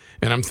morning.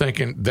 And I'm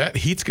thinking that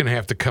heat's going to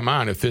have to come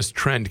on if this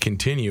trend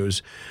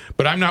continues.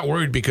 But I'm not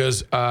worried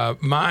because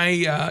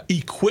my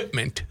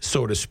equipment,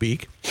 so to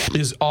speak,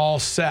 is all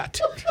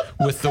set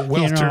with the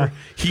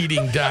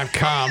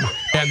welterheating.com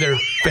and their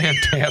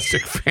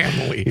fantastic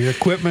family. Your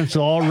equipment's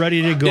all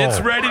ready to go. It's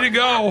ready to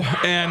go.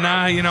 And,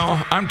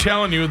 I'm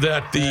telling you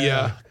that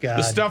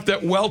the stuff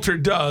that Welter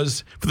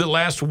does for the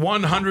last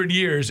 100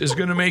 years is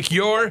going to make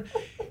your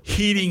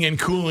heating and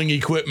cooling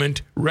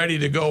equipment ready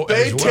to go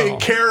as well. They take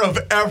care of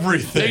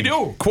everything. They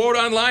do. Quote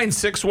online,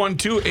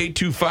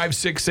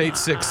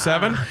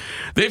 612-825-6867.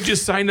 They've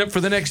just signed up for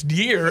the next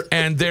year,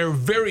 and they're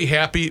very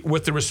happy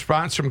with the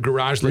response from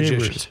Garage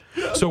Logicians.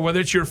 So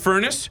whether it's your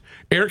furnace,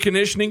 air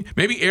conditioning,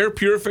 maybe air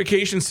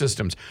purification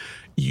systems,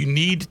 You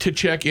need to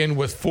check in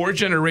with 4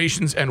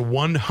 generations and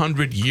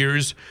 100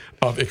 years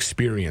of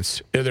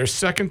experience. They're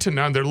second to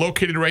none. They're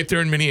located right there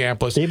in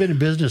Minneapolis. They've been in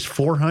business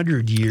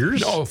 400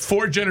 years? No,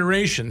 4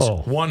 generations,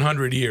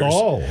 100 years.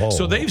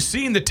 So they've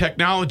seen the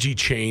technology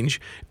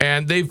change,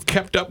 and they've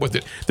kept up with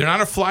it. They're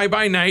not a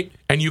fly-by-night,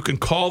 and you can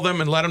call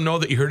them and let them know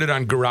that you heard it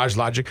on Garage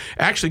Logic.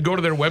 Actually, go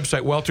to their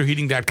website,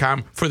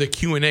 welterheating.com, for the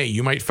Q&A.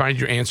 You might find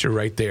your answer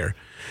right there.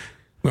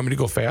 Want me to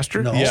go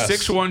faster? No. Yes.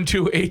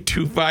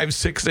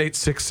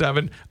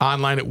 612-825-6867,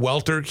 online at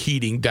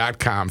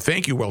welterheating.com.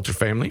 Thank you, Welter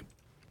family.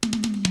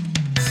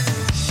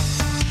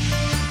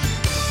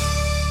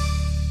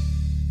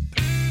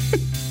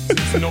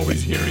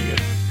 Nobody's hearing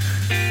it.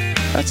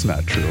 That's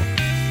not true.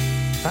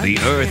 The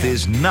Earth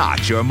is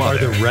not your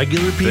mother. Are the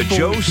regular people The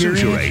Joe hearing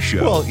Souchere it?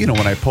 Show. Well,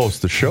 when I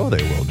post the show,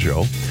 they will,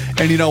 Joe.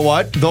 And you know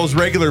what? Those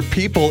regular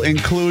people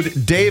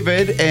include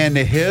David and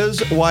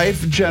his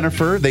wife,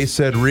 Jennifer. They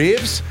said,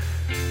 Reeves,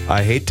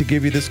 I hate to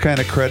give you this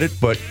kind of credit,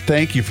 but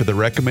thank you for the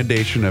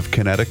recommendation of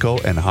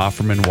Connecticut and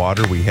Hofferman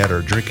Water. We had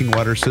our drinking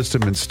water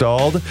system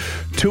installed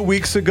 2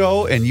 weeks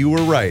ago, and you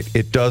were right.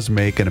 It does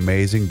make an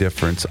amazing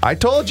difference. I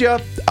told you,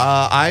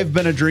 I've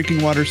been a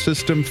drinking water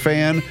system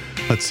fan.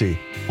 Let's see,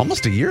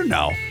 almost a year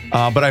now.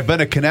 But I've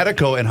been a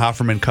Connecticut and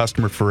Hofferman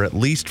customer for at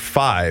least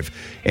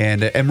 5,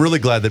 and I'm really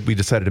glad that we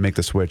decided to make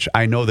the switch.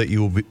 I know that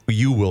you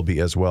will be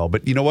as well.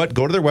 But you know what?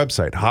 Go to their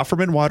website,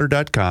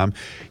 HoffermanWater.com.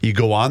 You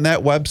go on that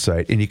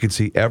website, and you can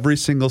see every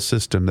single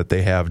system that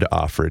they have to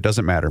offer. It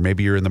doesn't matter.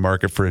 Maybe you're in the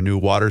market for a new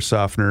water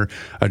softener,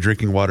 a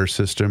drinking water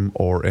system,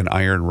 or an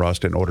iron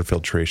rust and odor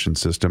filtration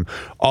system.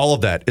 All of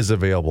that is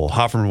available.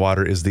 Hofferman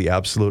Water is the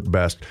absolute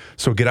best.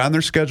 So get on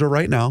their schedule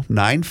right now,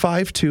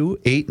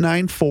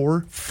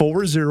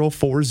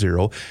 952-894-4040.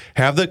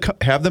 Have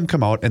them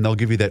come out, and they'll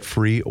give you that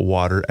free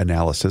water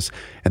analysis,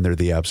 and they're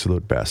the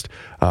absolute best.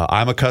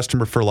 I'm a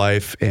customer for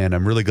life, and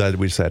I'm really glad that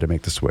we decided to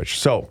make the switch.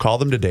 So call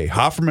them today.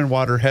 Hofferman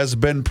Water has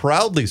been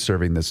proudly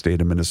serving the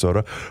state of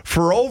Minnesota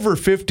for over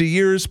 50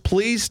 years.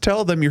 Please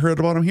tell them you heard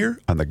about them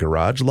here on the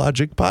Garage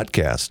Logic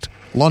podcast.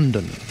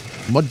 London,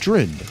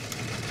 Madrid,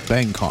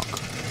 Bangkok,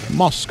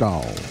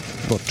 Moscow,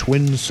 the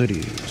Twin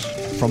Cities,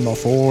 from the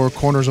 4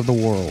 corners of the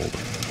world.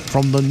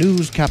 From the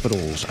news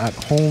capitals at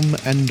home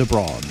and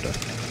abroad,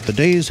 the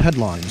day's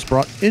headlines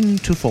brought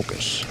into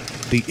focus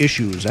the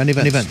issues and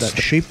events that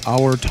shape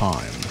our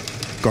time.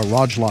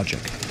 Garage Logic,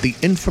 the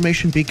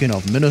information beacon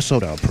of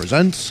Minnesota,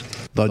 presents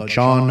the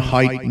John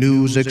Haidt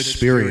News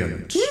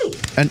Experience.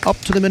 An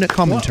up-to-the-minute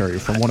commentary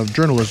from one of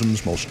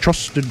journalism's most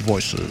trusted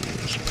voices.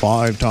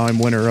 5-time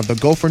winner of the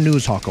Gopher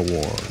News Hawk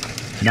Award.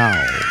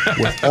 Now,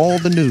 with all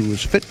the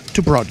news fit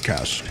to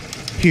broadcast,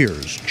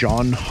 here's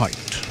John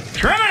Haidt.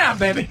 Trim it out,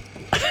 baby.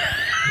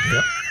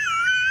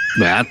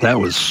 Matt, that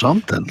was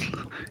something.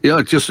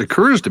 It just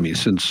occurs to me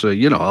since,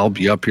 I'll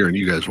be up here and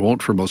you guys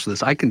won't for most of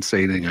this. I can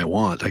say anything I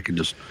want. I can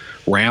just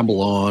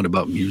ramble on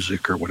about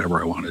music or whatever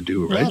I want to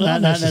do, right? Well,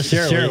 not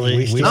necessarily.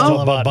 We still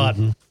have a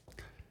button.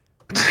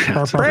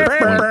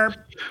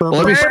 Well,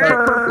 let me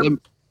start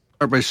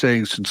by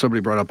saying, since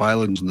somebody brought up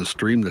Islands in the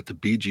Stream, that the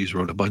Bee Gees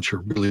wrote a bunch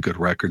of really good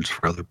records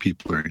for other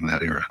people during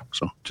that era.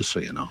 So just so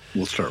you know,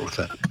 we'll start with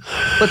that.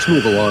 Let's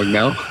move along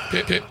now.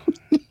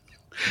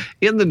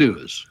 In the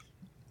news,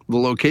 the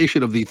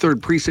location of the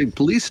 3rd Precinct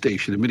Police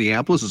Station in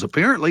Minneapolis is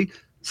apparently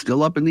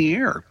still up in the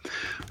air.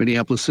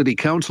 Minneapolis City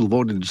Council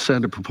voted to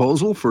send a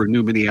proposal for a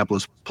new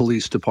Minneapolis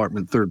Police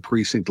Department 3rd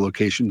Precinct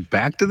location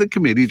back to the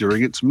committee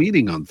during its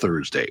meeting on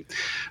Thursday.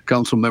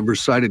 Council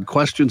members cited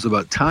questions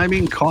about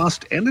timing,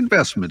 cost, and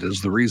investment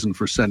as the reason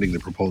for sending the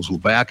proposal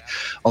back.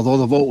 Although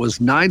the vote was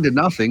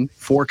 9-0,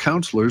 4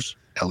 councilors,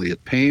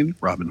 Elliot Payne,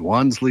 Robin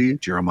Wansley,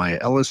 Jeremiah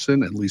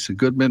Ellison, and Lisa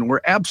Goodman,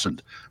 were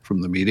absent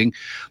from the meeting.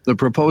 The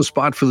proposed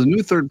spot for the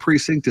new 3rd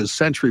Precinct is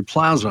Century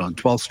Plaza on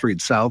 12th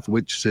Street South,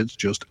 which sits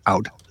just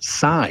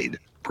outside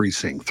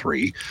Precinct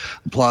 3.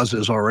 The plaza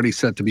is already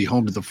set to be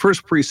home to the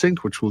 1st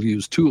Precinct, which will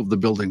use 2 of the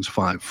building's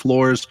 5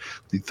 floors.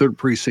 The 3rd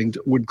Precinct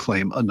would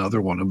claim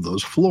another one of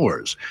those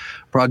floors.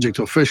 Project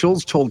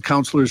officials told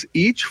councilors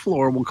each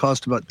floor will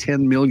cost about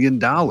 $10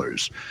 million.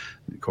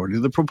 According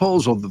to the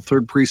proposal, the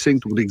 3rd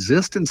Precinct would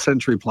exist in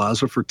Century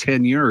Plaza for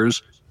 10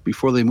 years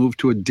before they move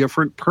to a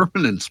different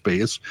permanent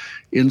space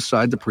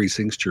inside the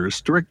precinct's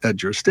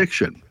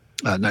jurisdiction.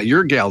 Now,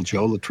 your gal,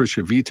 Joe,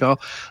 Latricia Vito,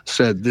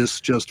 said this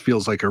just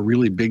feels like a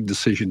really big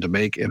decision to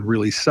make and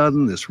really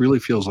sudden. This really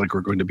feels like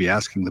we're going to be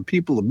asking the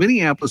people of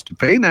Minneapolis to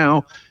pay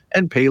now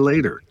and pay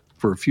later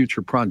for a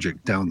future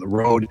project down the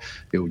road.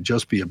 It would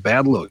just be a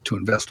bad look to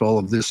invest all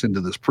of this into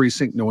this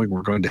precinct, knowing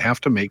we're going to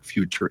have to make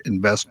future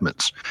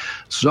investments.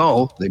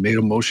 So they made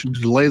a motion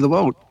to delay the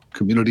vote.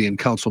 Community and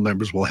council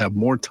members will have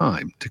more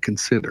time to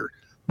consider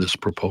this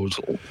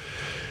proposal.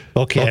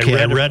 Okay,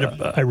 I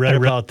read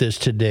about this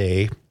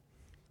today,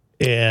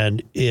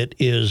 and it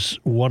is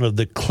one of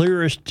the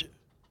clearest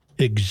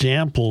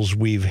examples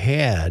we've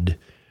had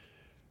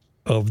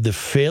of the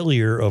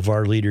failure of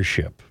our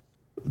leadership.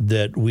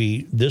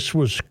 This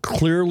was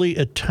clearly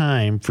a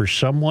time for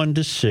someone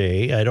to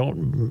say, I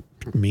don't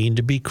mean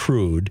to be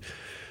crude,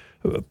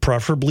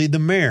 preferably the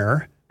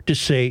mayor, to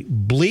say,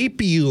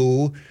 bleep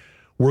you.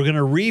 We're going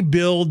to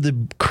rebuild the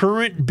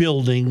current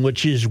building,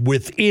 which is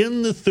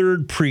within the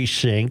 3rd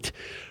precinct.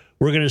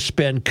 We're going to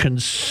spend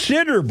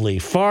considerably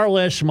far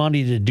less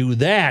money to do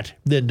that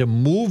than to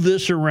move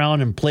this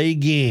around and play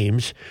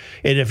games.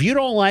 And if you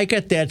don't like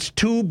it, that's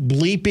too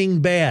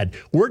bleeping bad.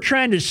 We're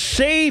trying to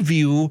save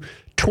you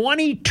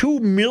 $22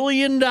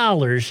 million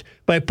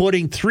by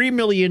putting $3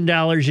 million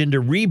into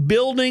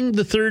rebuilding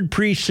the 3rd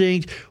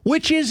precinct,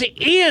 which is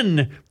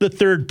in the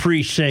 3rd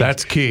precinct.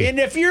 That's key. And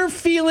if your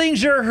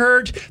feelings are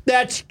hurt,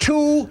 that's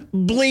too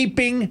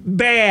bleeping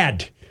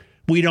bad.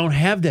 We don't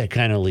have that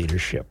kind of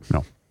leadership.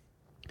 No.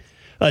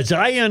 As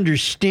I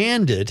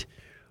understand it,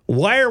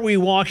 why are we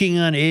walking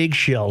on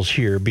eggshells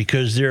here?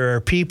 Because there are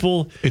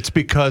people... It's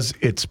because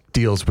it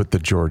deals with the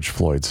George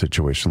Floyd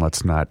situation.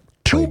 Let's not...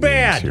 Too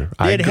bad.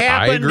 It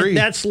happened. I agree.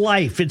 That's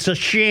life. It's a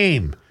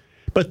shame.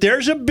 But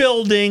there's a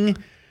building.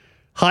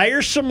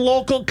 Hire some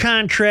local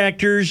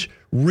contractors.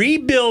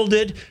 Rebuild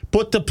it.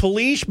 Put the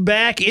police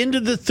back into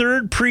the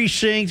 3rd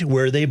precinct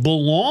where they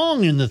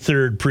belong in the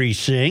 3rd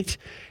precinct.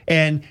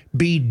 And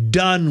be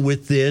done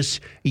with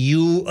this,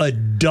 you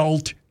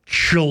adult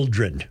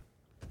children.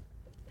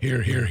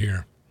 Here, here,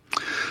 here.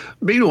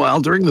 Meanwhile,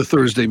 during the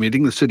Thursday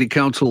meeting, the city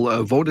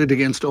council voted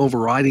against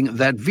overriding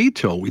that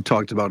veto we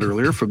talked about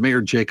earlier from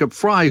Mayor Jacob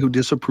Fry, who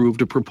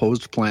disapproved a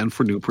proposed plan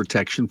for new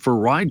protection for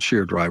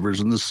rideshare drivers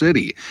in the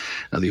city.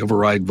 Now, the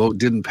override vote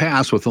didn't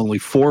pass with only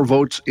 4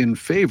 votes in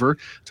favor,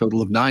 a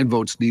total of 9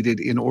 votes needed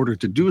in order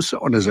to do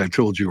so. And as I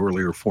told you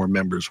earlier, 4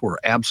 members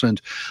were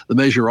absent. The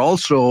measure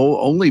also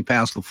only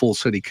passed the full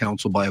city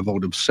council by a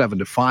vote of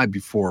 7-5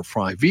 before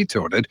Fry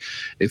vetoed it.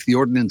 If the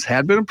ordinance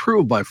had been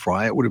approved by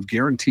Fry, it would have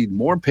guaranteed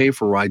more pay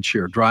for rideshare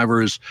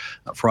drivers.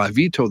 Fry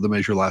vetoed the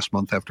measure last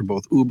month after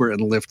both Uber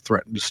and Lyft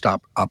threatened to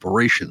stop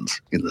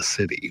operations in the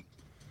city.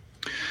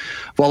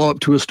 Follow-up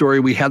to a story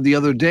we had the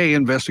other day.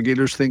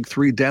 Investigators think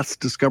 3 deaths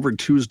discovered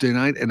Tuesday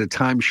night at a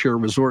timeshare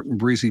resort in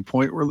Breezy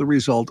Point were the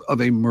result of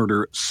a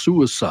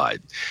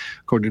murder-suicide.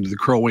 According to the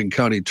Crow Wing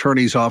County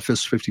Attorney's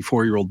Office,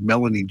 54-year-old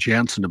Melanie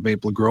Jansen of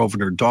Maple Grove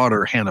and her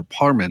daughter, Hannah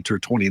Parmenter,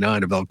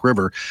 29, of Elk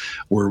River,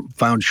 were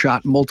found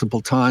shot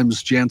multiple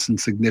times.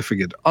 Jansen's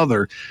significant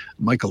other,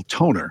 Michael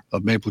Toner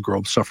of Maple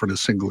Grove, suffered a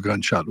single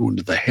gunshot wound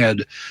to the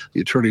head. The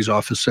Attorney's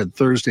Office said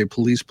Thursday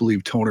police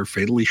believe Toner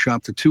fatally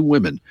shot the 2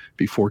 women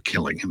before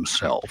killing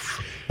himself.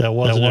 That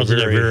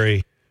wasn't a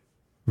very,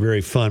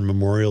 very fun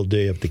Memorial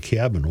Day at the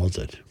cabin, was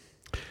it?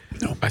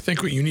 No. I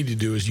think what you need to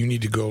do is you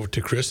need to go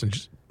to Chris and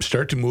just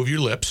start to move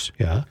your lips.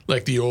 Yeah.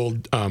 Like the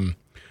old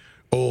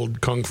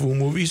kung fu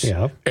movies.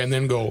 Yeah. And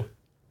then go.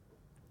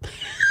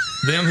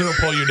 Then he'll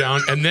pull you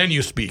down, and then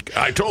you speak.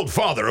 I told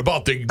Father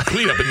about the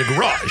cleanup in the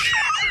garage.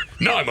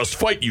 Now I must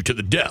fight you to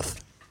the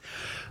death.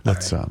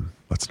 Let's not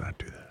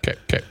do that.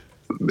 Okay.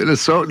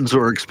 Minnesotans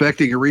are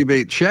expecting a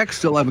rebate check,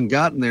 still haven't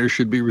gotten there,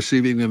 should be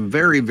receiving them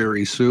very,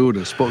 very soon.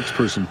 A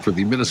spokesperson for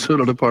the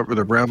Minnesota Department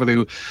of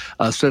Revenue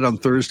said on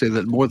Thursday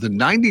that more than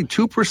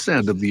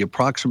 92% of the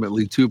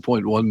approximately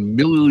 2.1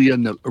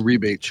 million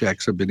rebate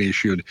checks have been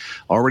issued,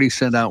 already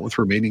sent out, with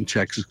remaining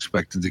checks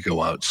expected to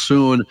go out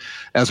soon.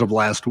 As of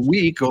last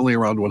week, only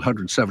around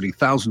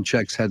 170,000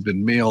 checks had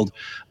been mailed,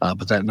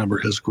 but that number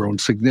has grown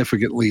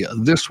significantly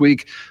this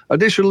week.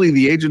 Additionally,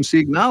 the agency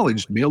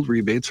acknowledged mailed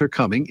rebates are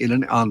coming in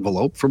an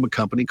envelope from a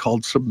company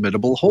called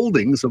Submittable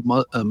Holdings of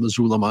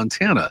Missoula,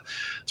 Montana.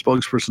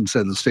 Spokesperson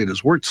said the state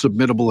has worked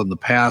Submittable in the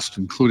past,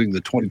 including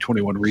the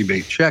 2021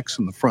 rebate checks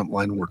and the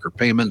frontline worker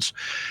payments.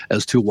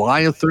 As to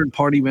why a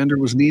third-party vendor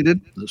was needed,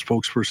 the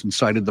spokesperson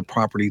cited the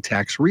property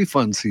tax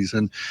refund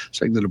season,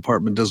 saying the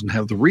department doesn't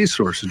have the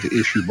resources to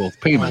issue both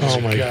payments.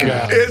 Oh, my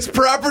God. It's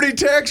property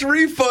tax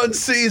refund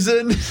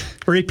season.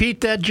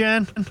 Repeat that,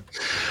 Jen.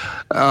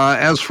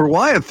 As for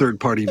why a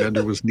third-party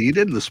vendor was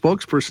needed, the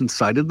spokesperson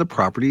cited the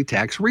property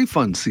tax refund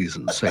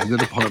season, saying the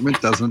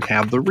department doesn't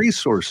have the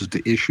resources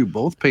to issue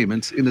both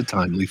payments in a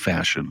timely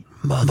fashion.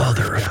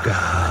 Mother of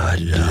God.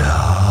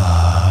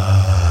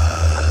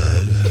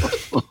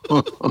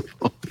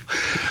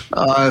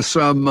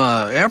 Some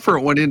effort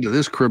went into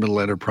this criminal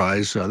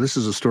enterprise. This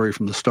is a story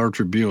from the Star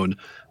Tribune.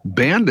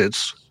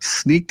 Bandits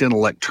sneaked an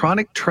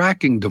electronic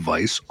tracking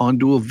device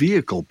onto a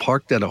vehicle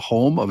parked at a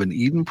home of an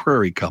Eden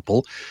Prairie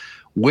couple,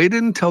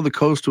 waited until the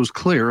coast was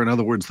clear. In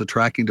other words, the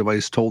tracking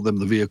device told them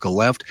the vehicle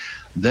left,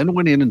 then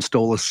went in and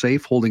stole a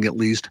safe holding at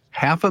least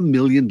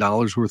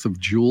 $500,000 worth of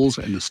jewels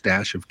and a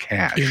stash of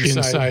cash.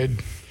 Inside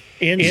job.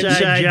 And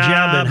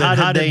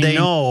how did they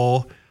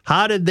know?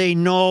 How did they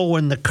know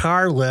when the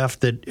car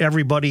left that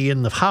everybody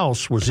in the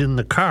house was in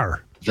the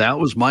car? That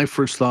was my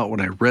first thought when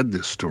I read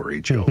this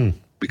story, Joe,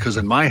 because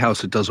in my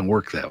house, it doesn't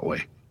work that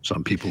way.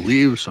 Some people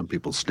leave, some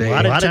people stay.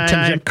 A lot of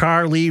times a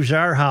car leaves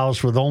our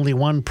house with only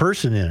one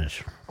person in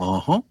it.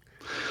 Uh-huh.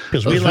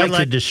 Because we like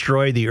to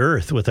destroy the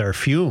earth with our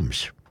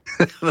fumes.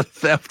 The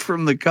theft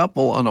from the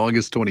couple on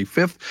August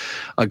 25th,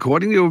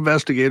 according to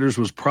investigators,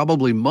 was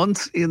probably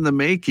months in the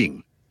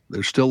making.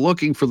 They're still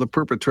looking for the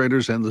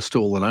perpetrators and the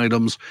stolen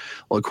items.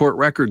 While court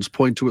records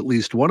point to at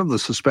least one of the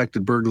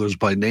suspected burglars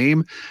by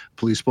name,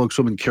 police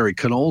spokeswoman Carrie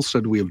Knoll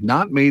said, "We have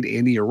not made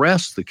any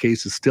arrests. The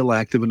case is still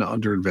active and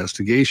under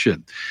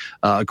investigation."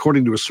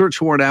 According to a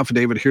search warrant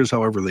affidavit, here's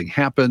how everything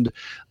happened.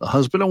 The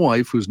husband and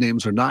wife, whose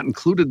names are not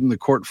included in the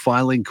court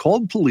filing,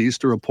 called police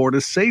to report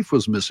a safe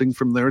was missing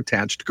from their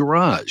attached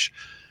garage,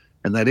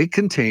 and that it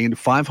contained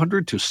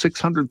 $500,000 to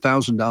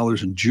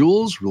 $600,000 in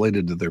jewels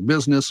related to their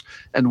business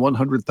and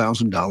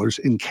 $100,000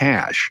 in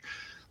cash.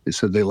 They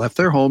said they left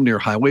their home near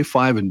Highway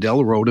 5 and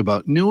Dell Road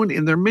about noon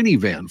in their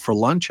minivan for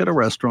lunch at a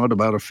restaurant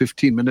about a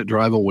 15-minute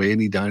drive away in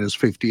Edina's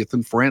 50th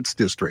and France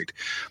district.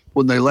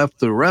 When they left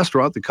the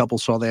restaurant, the couple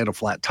saw they had a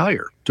flat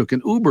tire, took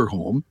an Uber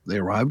home. They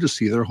arrived to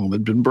see their home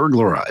had been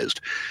burglarized.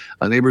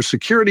 A neighbor's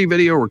security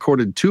video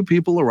recorded two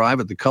people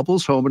arrive at the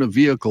couple's home in a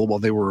vehicle while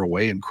they were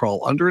away and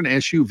crawl under an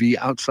SUV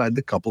outside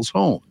the couple's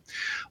home.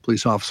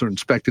 Police officer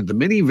inspected the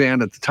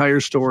minivan at the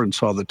tire store and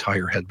saw the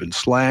tire had been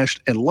slashed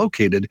and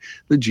located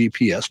the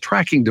GPS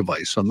tracking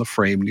device on the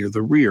frame near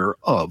the rear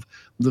of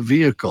the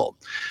vehicle.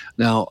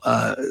 Now,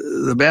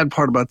 the bad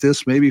part about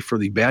this, maybe for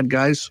the bad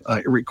guys,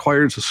 it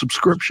requires a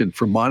subscription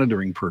for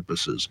monitoring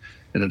purposes,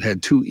 and it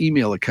had 2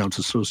 email accounts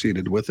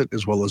associated with it,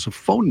 as well as a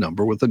phone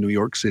number with a New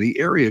York City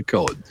area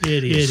code.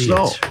 Idiots.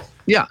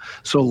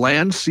 So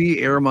Land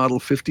Sea Air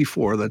Model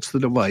 54, that's the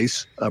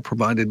device,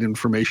 provided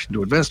information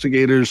to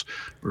investigators,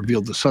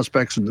 revealed the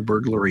suspects in the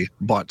burglary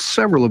bought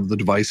several of the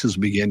devices,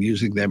 began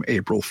using them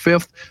April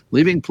 5th,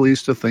 leaving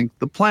police to think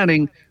the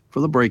planning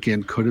for the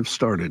break-in could have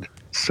started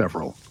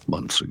several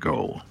months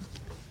ago.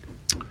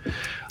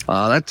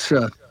 That's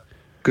a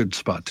good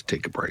spot to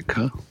take a break,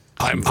 huh?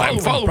 I'm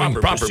following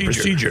proper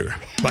procedure.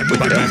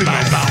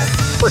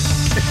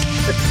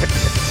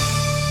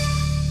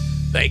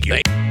 Thank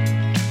you.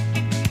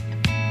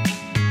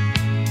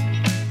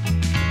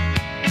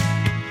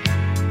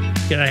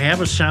 Can I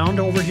have a sound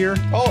over here?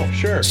 Oh,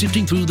 sure.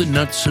 Sifting through the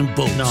nuts and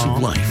bolts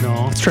of life.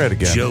 No. Let's try it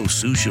again. Joe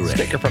Souchere.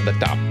 Sticker from the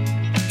top.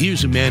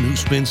 Here's a man who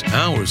spends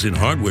hours in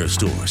hardware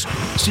stores,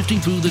 sifting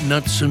through the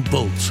nuts and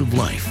bolts of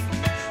life.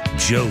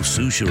 Joe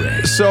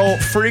Souchere. So,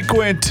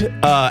 frequent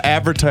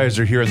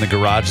advertiser here in the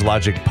Garage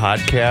Logic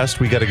podcast.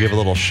 We got to give a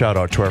little shout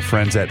out to our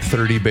friends at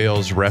 30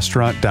 Bales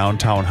Restaurant,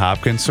 downtown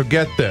Hopkins. So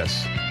get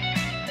this.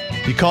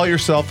 You call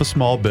yourself a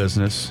small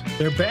business.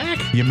 They're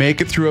back. You make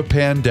it through a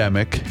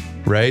pandemic,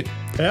 right?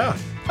 Yeah.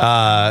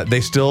 They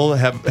still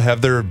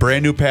have their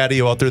brand new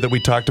patio out there that we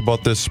talked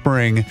about this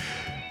spring.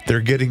 They're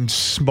getting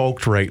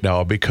smoked right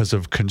now because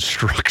of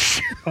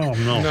construction. Oh,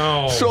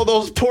 no. So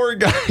those poor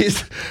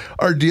guys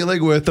are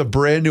dealing with a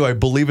brand new, I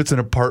believe it's an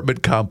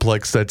apartment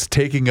complex that's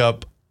taking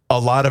up a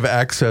lot of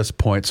access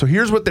points. So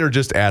here's what they're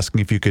just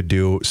asking if you could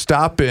do.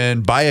 Stop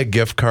in, buy a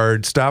gift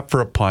card, stop for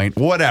a pint,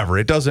 whatever.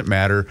 It doesn't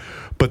matter.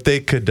 But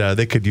they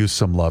could use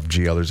some love,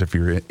 GLers, if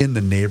you're in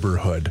the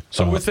neighborhood.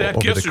 So with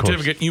that gift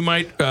certificate, you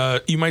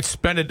might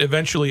spend it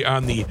eventually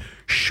on the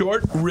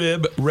short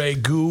rib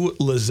ragu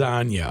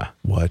lasagna.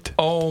 What?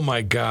 Oh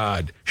my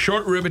God!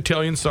 Short rib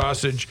Italian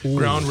sausage,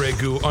 ground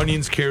ragu,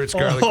 onions, carrots,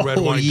 garlic, red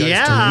wine,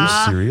 diced. Are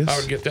you serious? I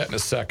would get that in a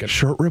second.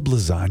 Short rib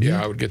lasagna?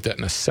 Yeah, I would get that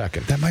in a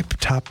second. That might be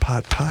top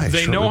pot pie.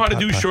 They know how to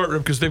do short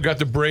rib because they've got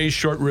the braised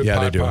short rib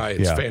pot pie.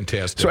 It's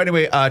fantastic. So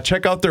anyway,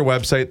 check out their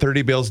website,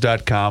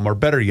 30bales.com, or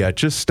better yet,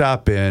 just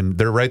stop in.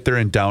 They're right there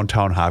in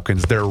downtown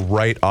Hopkins. They're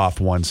right off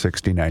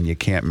 169. You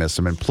can't miss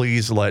them. And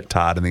please let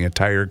Todd and the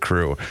entire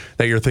crew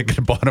that you're thinking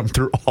about them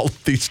through all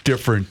of these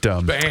different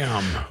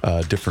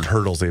different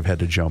hurdles they've had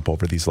to jump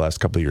over these last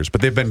couple of years. But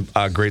they've been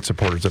great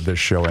supporters of this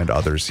show and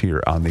others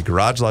here on the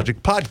Garage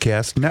Logic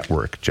Podcast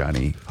Network.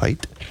 Johnny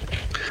Height.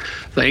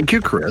 Thank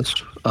you, Chris.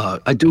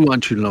 I do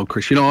want you to know,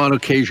 Chris, on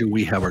occasion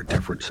we have our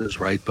differences,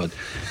 right? But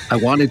I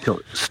wanted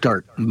to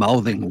start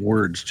mouthing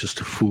words just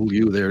to fool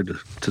you there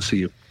to see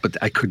you, but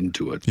I couldn't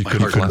do it. You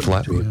couldn't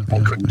do it. I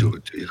couldn't do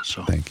it to you.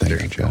 So thank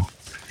you, Joe.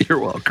 You're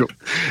welcome.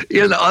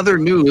 In other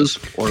news,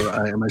 or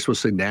am I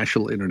supposed to say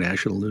national,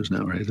 international news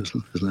now, right?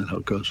 Isn't that how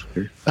it goes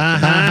here?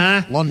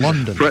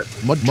 London.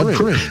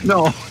 Madrid.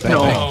 No.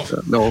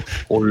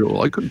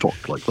 Oh, I can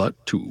talk like that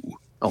too.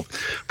 Oh,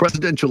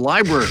 presidential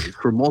libraries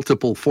for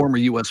multiple former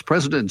U.S.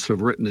 presidents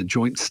have written a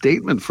joint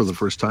statement for the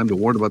first time to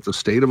warn about the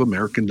state of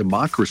American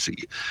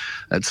democracy.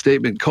 That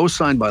statement,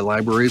 co-signed by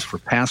libraries for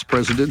past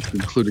presidents,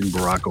 including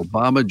Barack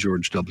Obama,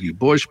 George W.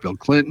 Bush, Bill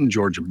Clinton,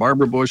 George and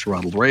Barbara Bush,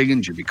 Ronald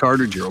Reagan, Jimmy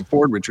Carter, Gerald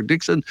Ford, Richard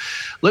Nixon,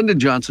 Lyndon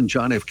Johnson,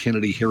 John F.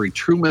 Kennedy, Harry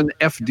Truman,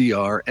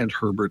 FDR, and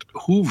Herbert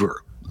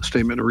Hoover. The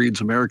statement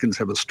reads, Americans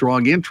have a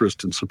strong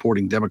interest in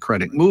supporting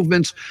democratic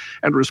movements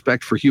and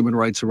respect for human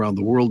rights around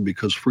the world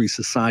because free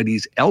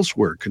societies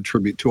elsewhere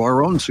contribute to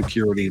our own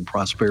security and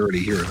prosperity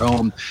here at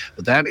home.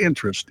 But that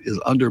interest is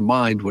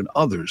undermined when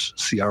others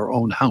see our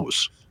own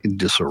house in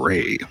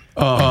disarray.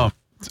 I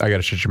got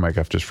to shut your mic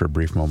off just for a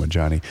brief moment,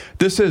 Johnny.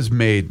 This has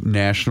made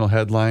national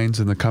headlines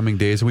in the coming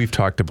days. We've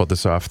talked about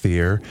this off the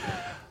air.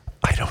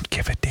 I don't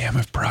give a damn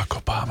if Barack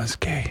Obama's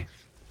gay.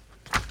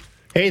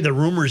 Hey, the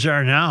rumors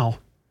are now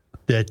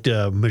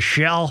that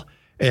Michelle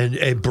and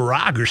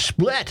Barack are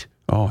split.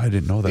 Oh, I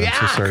didn't know that.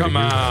 I'm so sorry. Come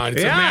on.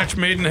 It's a match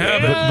made in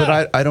heaven.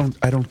 But I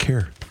don't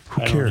care.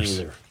 Who cares?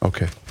 Don't either.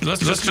 Okay.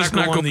 Let's just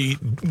not go on the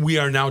We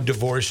Are Now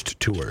Divorced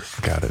tour.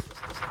 Got it.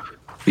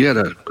 You had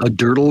a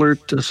dirt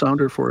alert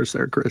sounder for us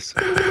there, Chris.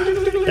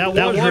 That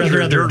was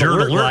rather dirt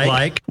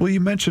alert-like. Well, you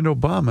mentioned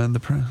Obama in the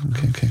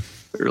Okay.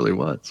 It really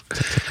was.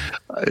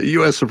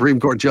 U.S. Supreme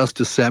Court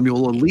Justice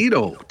Samuel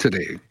Alito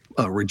today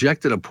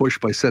rejected a push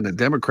by Senate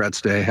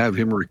Democrats to have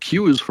him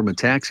recused from a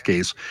tax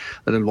case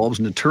that involves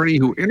an attorney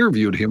who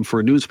interviewed him for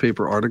a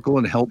newspaper article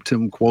and helped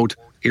him, quote,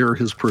 air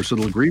his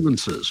personal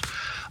grievances.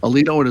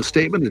 Alito, in a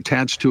statement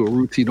attached to a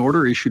routine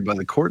order issued by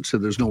the court,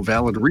 said there's no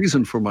valid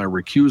reason for my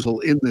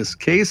recusal in this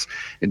case.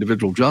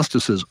 Individual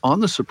justices on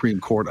the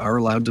Supreme Court are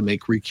allowed to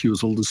make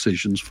recusal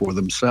decisions for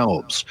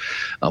themselves.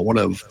 One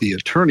of the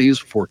attorneys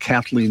for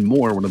Kathleen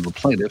Moore, one of the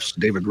plaintiffs,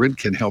 David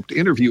Ridkin, helped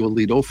interview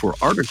Alito for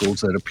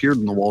articles that appeared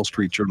in the Wall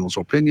Street Journal's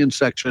opinion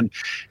section,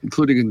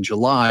 including in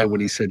July when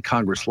he said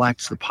Congress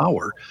lacks the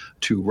power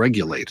to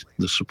regulate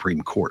the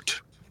Supreme Court.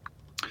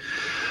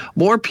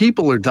 More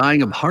people are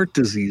dying of heart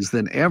disease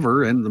than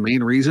ever, and the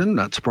main reason,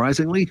 not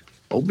surprisingly,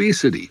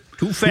 obesity.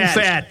 Too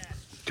fat.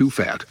 Too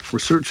fat.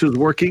 Researchers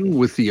working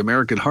with the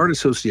American Heart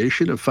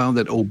Association have found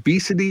that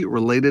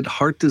obesity-related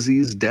heart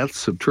disease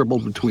deaths have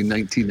tripled between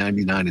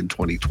 1999 and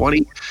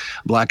 2020.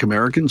 Black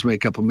Americans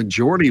make up a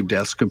majority of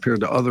deaths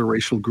compared to other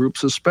racial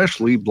groups,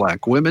 especially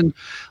Black women.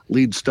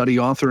 Lead study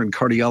author and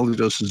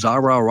cardiologist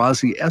Zahra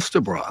Razi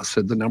Estebra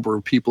said the number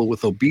of people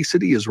with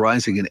obesity is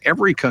rising in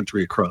every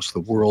country across the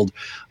world.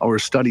 Our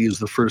study is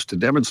the first to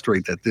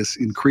demonstrate that this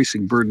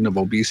increasing burden of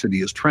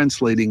obesity is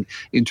translating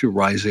into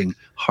rising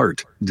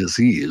heart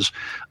disease.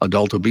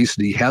 Adult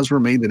obesity has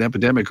remained an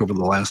epidemic over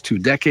the last 2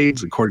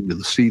 decades. According to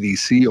the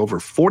CDC, over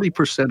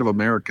 40% of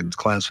Americans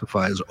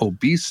classify as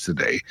obese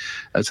today.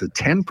 That's a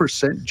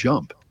 10%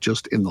 jump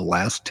just in the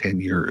last 10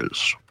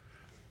 years.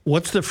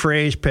 What's the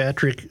phrase,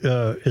 Patrick,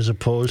 as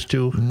opposed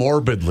to?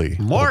 Morbidly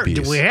obese.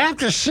 Do we have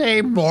to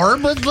say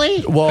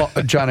morbidly? Well,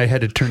 John, I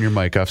had to turn your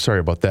mic off. Sorry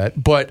about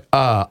that. But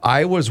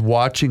I was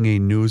watching a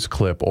news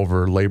clip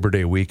over Labor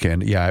Day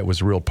weekend. Yeah, it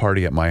was a real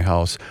party at my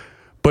house.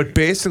 But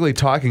basically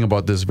talking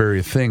about this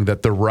very thing,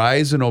 that the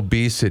rise in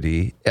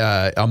obesity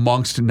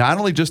amongst not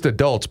only just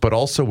adults, but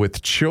also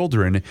with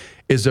children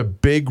is a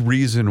big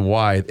reason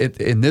why,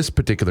 in this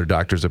particular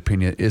doctor's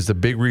opinion, is the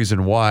big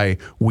reason why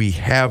we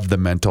have the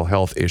mental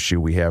health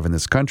issue we have in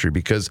this country,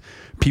 because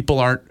people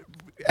aren't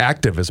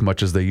active as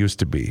much as they used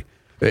to be.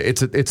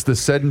 It's the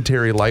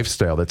sedentary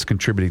lifestyle that's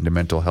contributing to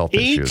mental health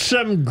issues. Eat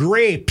some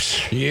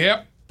grapes.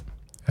 Yep.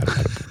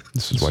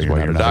 This is why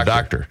you're not a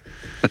doctor.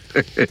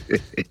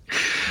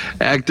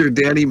 Actor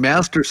Danny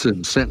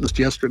Masterson sentenced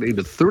yesterday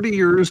to 30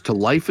 years to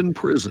life in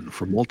prison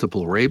for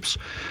multiple rapes.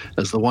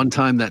 As the one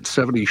time that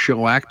 70s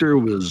show actor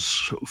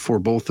was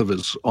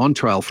on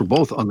trial for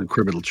both on the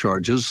criminal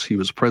charges. He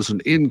was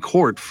present in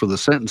court for the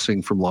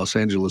sentencing from Los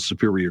Angeles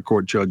Superior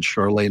Court Judge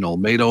Charlene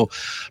Olmedo.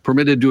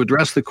 Permitted to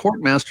address the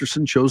court,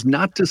 Masterson chose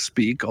not to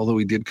speak, although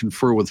he did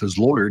confer with his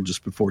lawyer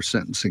just before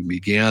sentencing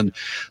began.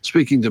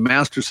 Speaking to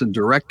Masterson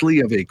directly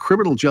of a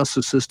criminal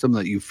justice system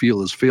that you feel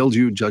has failed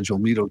you, Judge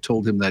Olmedo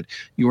told him that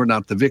you are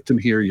not the victim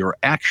here. Your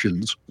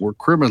actions were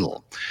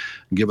criminal.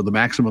 Given the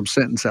maximum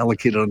sentence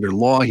allocated under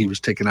law, he was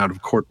taken out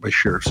of court by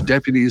sheriff's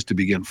deputies to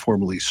begin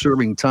formally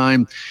serving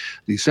time.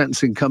 The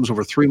sentencing comes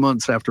over 3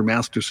 months after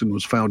Masterson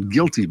was found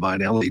guilty by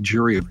an LA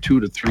jury of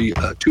two of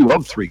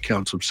three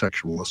counts of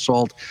sexual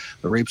assault.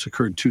 The rapes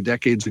occurred 2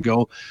 decades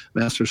ago.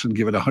 Masterson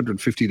given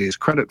 150 days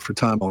credit for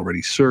time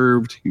already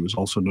served. He was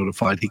also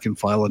notified he can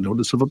file a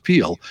notice of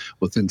appeal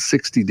within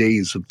 60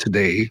 days of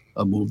today,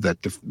 a move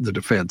that the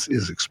defense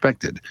is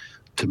expected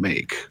to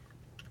make.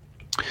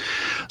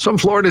 Some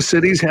Florida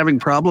cities having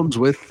problems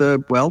with,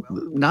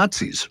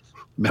 Nazis.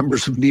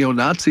 Members of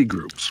neo-Nazi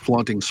groups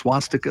flaunting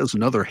swastikas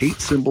and other hate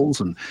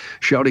symbols and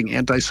shouting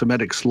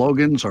anti-Semitic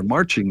slogans are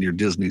marching near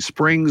Disney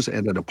Springs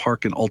and at a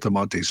park in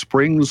Altamonte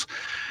Springs.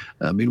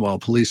 Meanwhile,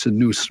 police in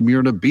New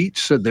Smyrna Beach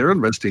said they're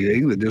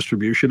investigating the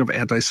distribution of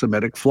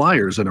anti-Semitic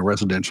flyers in a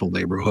residential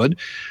neighborhood.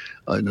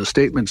 In a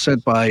statement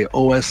sent by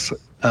OCSO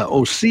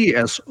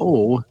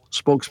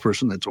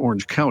spokesperson, that's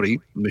Orange County,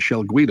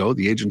 Michelle Guido,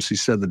 the agency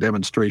said the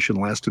demonstration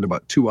lasted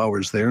about 2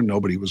 hours there.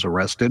 Nobody was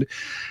arrested.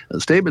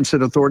 The statement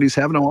said authorities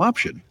have no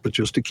option but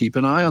just to keep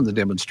an eye on the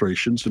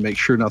demonstrations to make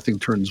sure nothing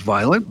turns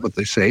violent. But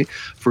they say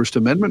First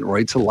Amendment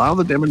rights allow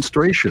the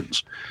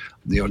demonstrations.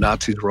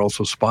 Neo-Nazis were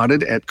also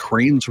spotted at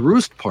Crane's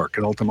Roost Park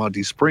in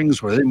Altamonte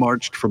Springs, where they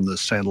marched from the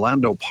San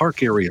Lando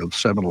Park area of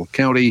Seminole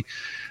County.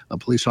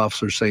 Police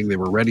officers saying they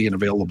were ready and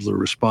available to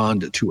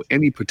respond to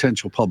any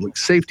potential public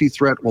safety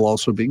threat, while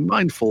also being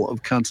mindful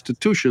of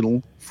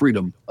constitutional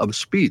freedom of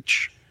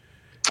speech.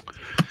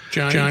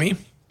 Johnny?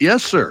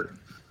 Yes, sir.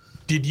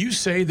 Did you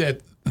say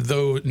that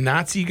the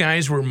Nazi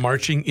guys were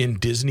marching in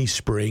Disney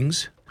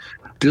Springs?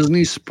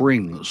 Disney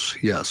Springs,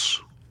 yes.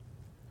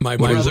 My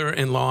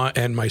brother-in-law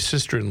and my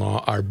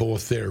sister-in-law are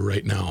both there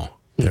right now.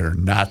 They're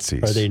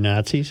Nazis. Are they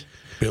Nazis?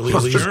 Billy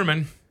Lee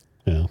Sherman.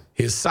 Yeah.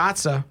 His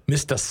Satsa,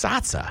 Mr.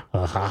 Satsa.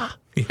 Uh-huh.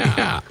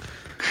 Yeah.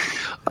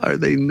 Are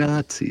they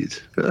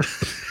Nazis? I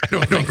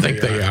don't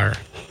think they are.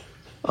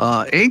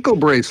 Ankle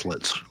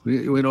bracelets. We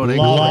know what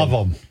Love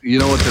them. You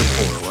know what they're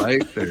for,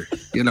 right? They're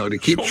to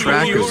keep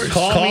track of.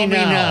 Call me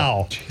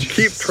now.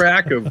 Keep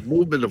track of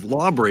movement of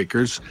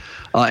lawbreakers.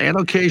 On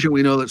occasion,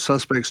 we know that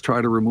suspects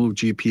try to remove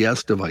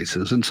GPS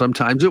devices, and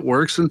sometimes it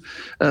works, and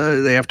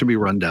they have to be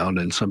run down,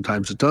 and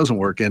sometimes it doesn't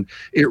work. And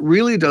it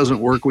really doesn't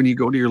work when you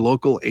go to your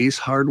local Ace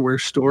Hardware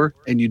store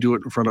and you do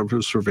it in front of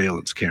a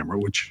surveillance camera,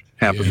 which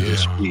happened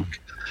this week.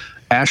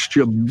 I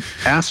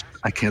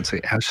can't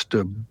say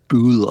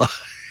Ashtabula.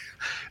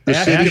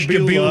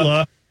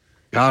 Ashtabula.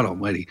 God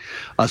almighty.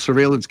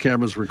 Surveillance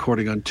cameras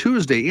recording on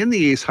Tuesday in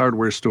the Ace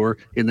Hardware store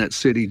in that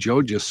city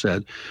Joe just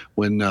said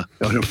when an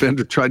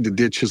offender tried to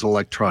ditch his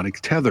electronic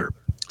tether.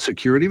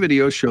 Security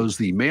video shows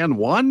the man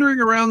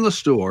wandering around the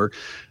store,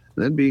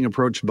 then being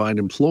approached by an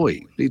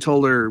employee. He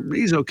told her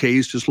he's okay,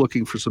 he's just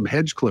looking for some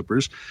hedge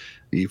clippers.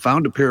 He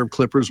found a pair of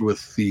clippers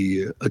with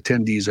the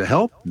attendees a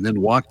help and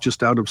then walked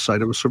just out of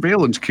sight of a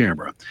surveillance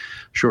camera.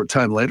 Short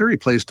time later, he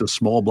placed a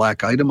small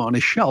black item on a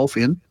shelf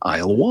in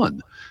aisle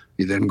 1.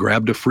 He then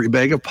grabbed a free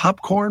bag of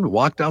popcorn,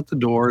 walked out the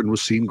door, and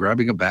was seen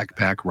grabbing a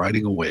backpack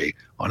riding away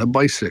on a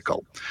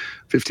bicycle.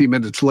 15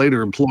 minutes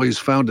later, employees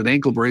found an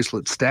ankle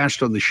bracelet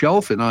stashed on the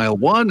shelf in aisle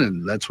 1,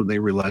 and that's when they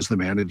realized the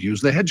man had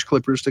used the hedge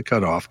clippers to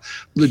cut off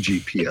the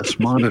GPS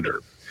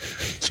monitor.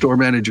 Store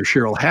manager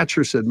Cheryl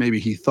Hatcher said maybe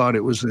he thought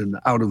it was an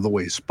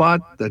out-of-the-way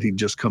spot, that he'd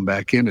just come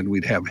back in and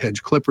we'd have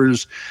hedge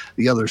clippers.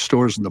 The other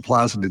stores in the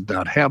plaza did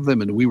not have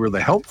them, and we were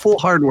the helpful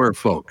hardware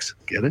folks.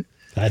 Get it?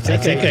 I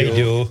think I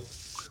do.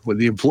 When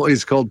the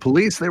employees called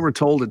police, they were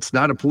told it's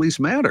not a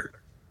police matter.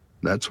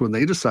 That's when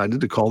they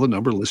decided to call the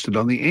number listed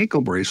on the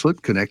ankle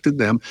bracelet, connected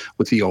them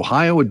with the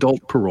Ohio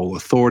Adult Parole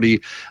Authority.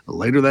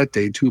 Later that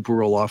day, 2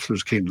 parole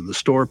officers came to the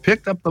store,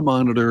 picked up the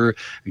monitor,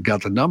 and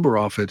got the number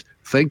off it,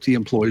 thanked the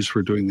employees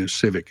for doing their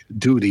civic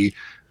duty.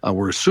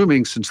 We're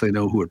assuming since they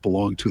know who it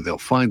belonged to, they'll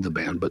find the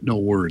man, but no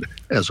word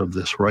as of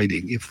this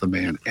writing if the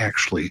man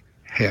actually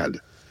had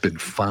been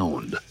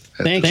found.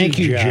 Thank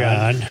you,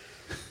 John.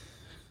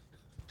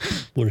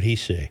 What did he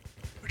say?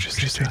 What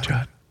did you say,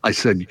 John? I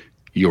said,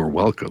 you're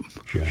welcome.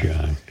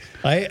 John.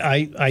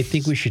 I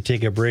think we should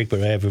take a break,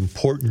 but I have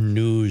important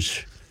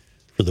news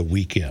for the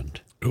weekend.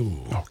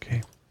 Ooh.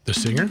 Okay. The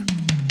singer?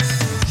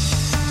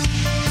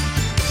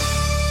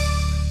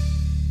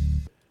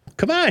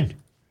 Come on.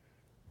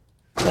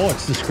 Oh,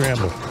 it's the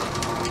scramble.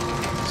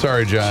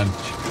 Sorry, John.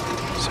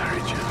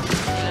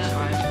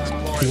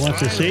 He wants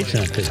to say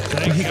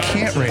something. He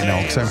can't right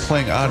now because I'm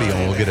playing audio.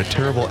 We'll get a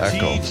terrible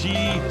echo.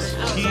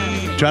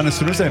 John, as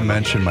soon as I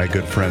mention my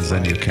good friends,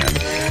 then you can.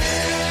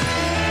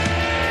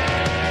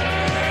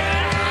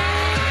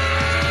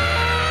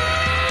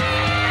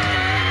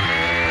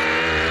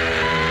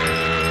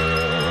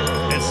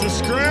 It's the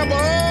scramble.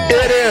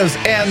 It is,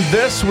 and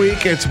this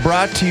week it's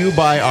brought to you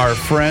by our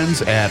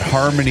friends at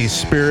Harmony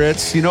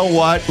Spirits. You know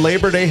what?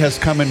 Labor Day has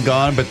come and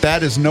gone, but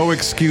that is no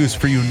excuse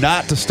for you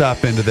not to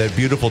stop into that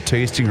beautiful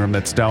tasting room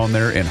that's down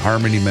there in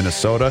Harmony,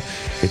 Minnesota.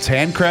 It's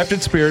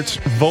handcrafted spirits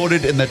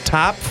voted in the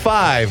top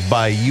 5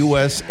 by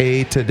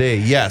USA Today.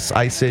 Yes,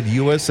 I said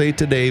USA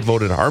Today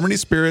voted Harmony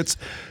Spirits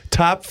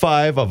top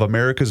 5 of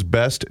America's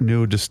best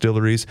new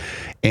distilleries,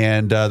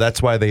 and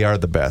that's why they are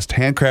the best.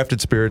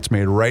 Handcrafted spirits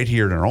made right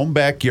here in our own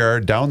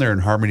backyard down there in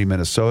Harmony,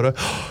 Minnesota.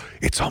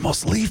 It's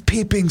almost leaf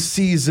peeping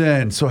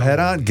season, so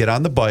get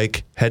on the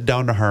bike, head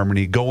down to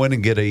Harmony, go in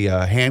and get a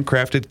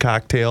handcrafted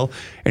cocktail.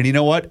 And you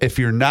know what? If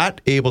you're not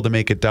able to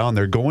make it down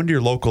there, go into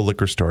your local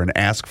liquor store and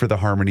ask for the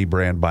Harmony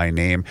brand by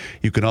name.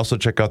 You can also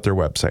check out their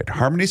website,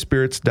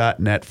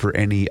 harmonyspirits.net, for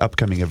any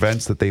upcoming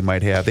events that they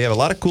might have. They have a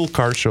lot of cool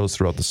car shows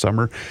throughout the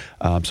summer,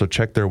 so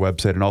check their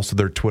website and also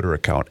their Twitter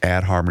account,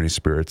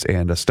 @HarmonySpirits.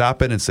 And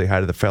stop in and say hi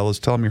to the fellas.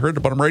 Tell them you heard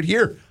about them right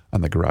here on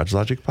the Garage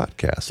Logic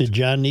podcast. Did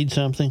John need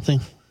something?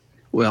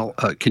 Well,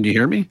 can you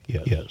hear me?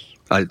 Yes.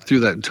 Through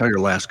that entire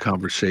last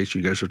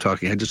conversation you guys were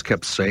talking, I just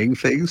kept saying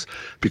things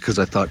because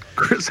I thought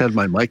Chris had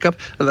my mic up.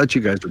 I thought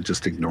you guys were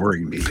just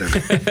ignoring me.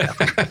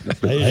 I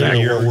didn't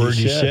hear a word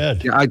you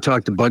said. Yeah, I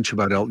talked a bunch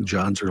about Elton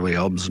John's early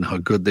albums and how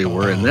good they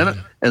were. And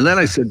then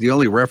I said the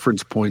only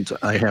reference point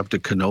I have to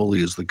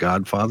cannoli is The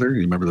Godfather.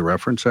 You remember the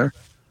reference there?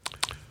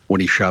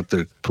 When he shot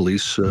the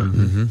police,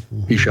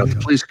 he shot the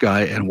police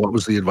guy, and what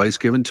was the advice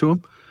given to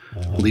him?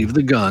 Leave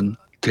the gun,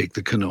 take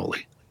the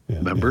cannoli.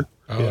 Remember?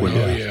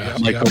 Yeah.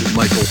 Michael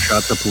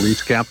shot the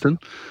police captain.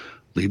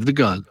 Leave the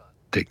gun.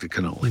 Take the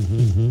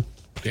cannoli.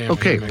 Damn,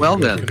 okay, well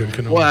then.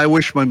 Well, I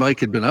wish my mic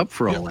had been up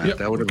for all that. Yep.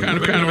 That would have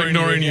been kind of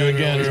ignoring you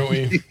again, aren't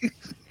we?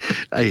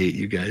 I hate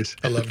you guys.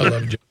 I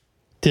love you.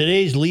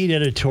 Today's lead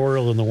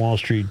editorial in the Wall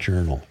Street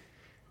Journal.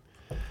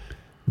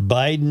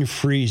 Biden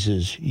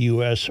freezes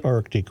U.S.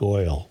 Arctic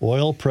oil.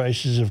 Oil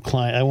prices have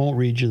climbed. I won't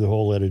read you the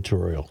whole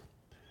editorial.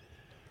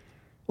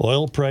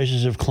 Oil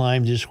prices have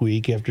climbed this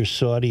week after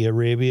Saudi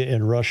Arabia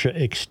and Russia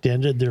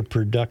extended their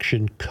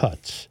production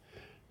cuts.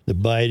 The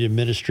Biden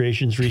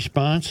administration's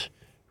response?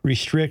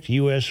 Restrict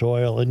U.S.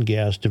 oil and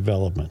gas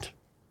development.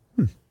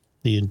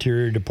 The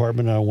Interior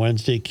Department on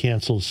Wednesday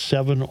canceled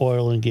 7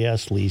 oil and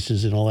gas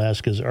leases in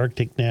Alaska's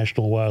Arctic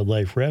National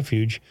Wildlife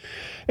Refuge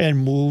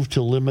and moved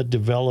to limit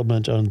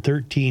development on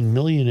 13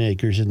 million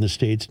acres in the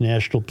state's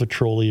National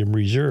Petroleum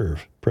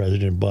Reserve.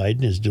 President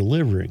Biden is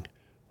delivering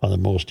on the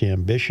most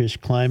ambitious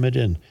climate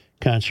and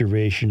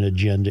conservation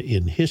agenda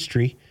in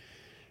history,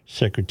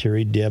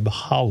 Secretary Deb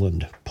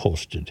Haaland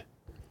posted.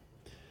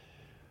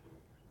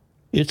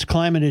 Its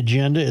climate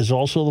agenda is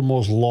also the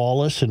most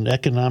lawless and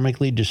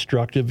economically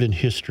destructive in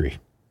history.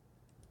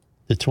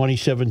 The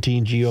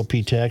 2017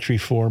 GOP tax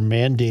reform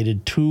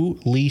mandated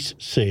 2 lease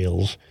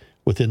sales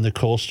within the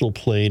coastal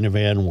plain of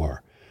ANWR.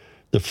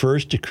 The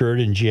first occurred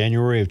in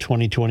January of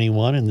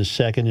 2021, and the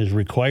second is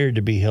required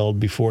to be held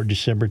before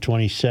December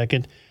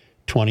 22nd,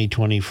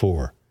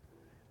 2024.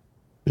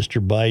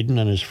 Mr. Biden,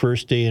 on his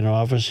first day in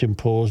office,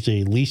 imposed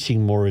a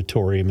leasing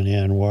moratorium in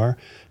ANWR.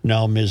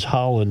 Now Ms.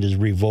 Haaland is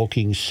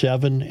revoking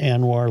 7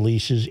 ANWR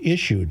leases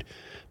issued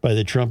by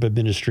the Trump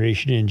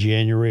administration in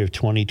January of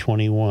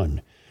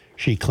 2021.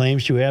 She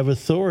claims to have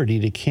authority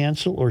to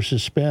cancel or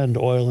suspend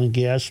oil and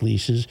gas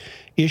leases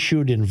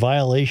issued in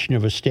violation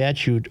of a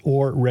statute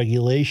or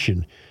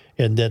regulation,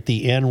 and that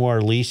the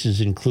ANWR leases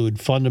include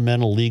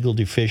fundamental legal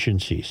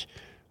deficiencies,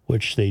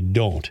 which they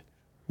don't,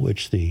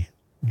 which the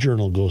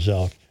Journal goes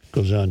on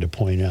to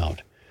point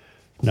out.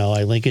 Now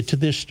I link it to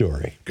this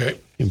story. Okay.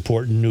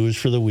 Important news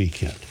for the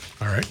weekend.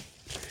 All right.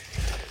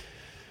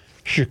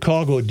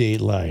 Chicago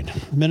Dateline.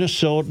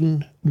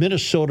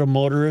 Minnesota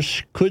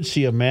motorists could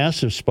see a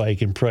massive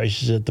spike in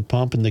prices at the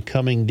pump in the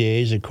coming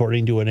days,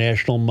 according to a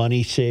national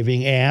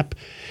money-saving app.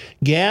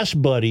 Gas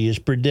Buddy is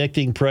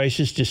predicting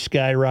prices to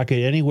skyrocket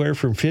anywhere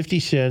from 50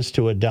 cents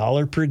to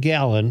 $1 per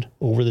gallon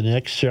over the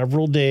next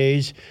several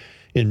days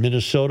in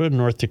Minnesota,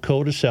 North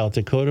Dakota, South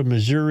Dakota,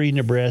 Missouri,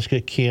 Nebraska,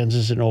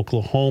 Kansas, and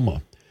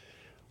Oklahoma.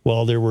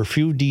 While there were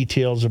few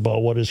details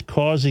about what is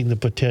causing the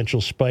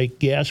potential spike,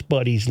 Gas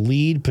Buddy's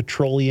lead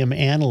petroleum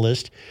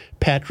analyst,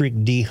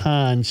 Patrick D.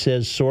 Hahn,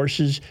 says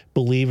sources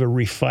believe a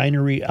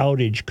refinery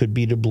outage could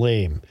be to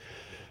blame.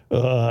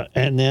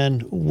 And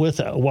then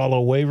while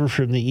a waiver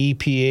from the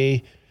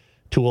EPA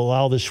to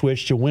allow the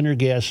switch to winter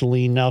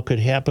gasoline now could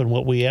happen,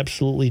 what we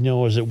absolutely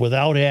know is that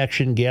without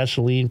action,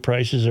 gasoline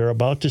prices are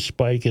about to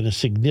spike in a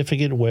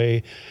significant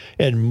way,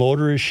 and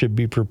motorists should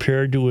be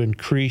prepared to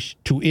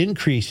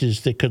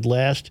increases that could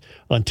last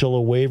until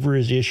a waiver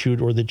is issued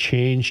or the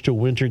change to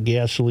winter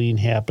gasoline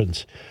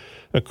happens.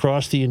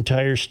 Across the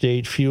entire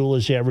state, fuel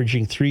is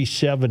averaging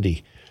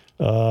 $3.70,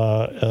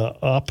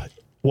 up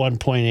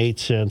 1.8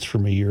 cents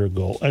from a year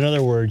ago. In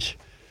other words,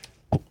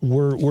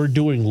 we're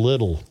doing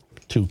little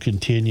to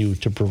continue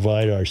to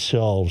provide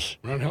ourselves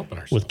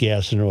with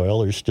gas and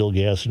oil. There's still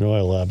gas and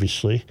oil,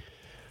 obviously.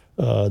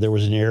 There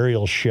was an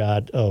aerial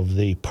shot of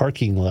the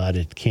parking lot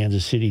at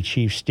Kansas City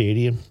Chiefs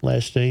Stadium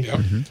last night. Yep.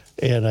 Mm-hmm.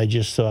 And I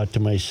just thought to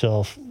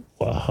myself,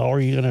 well, how are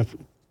you going to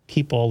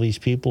keep all these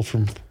people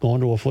from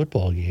going to a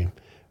football game?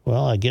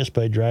 Well, I guess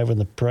by driving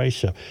the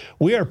price up.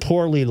 We are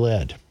poorly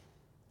led.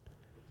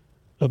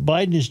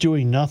 Biden is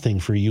doing nothing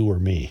for you or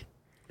me.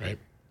 Right.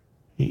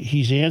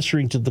 He's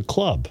answering to the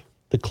club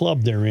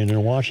they're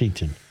in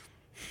Washington.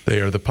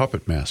 They are the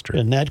puppet master.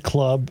 And that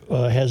club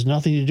has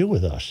nothing to do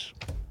with us.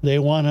 They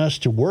want us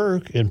to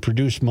work and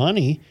produce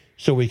money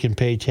so we can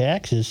pay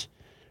taxes,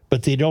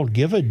 but they don't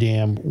give a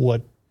damn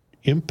what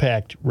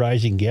impact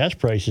rising gas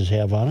prices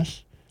have on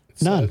us.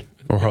 None.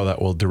 Or how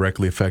that will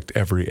directly affect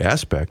every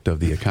aspect of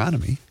the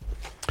economy.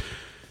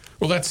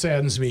 Well, that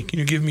saddens me. Can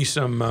you give me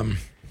some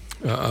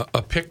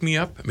a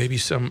pick-me-up, maybe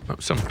some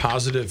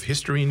positive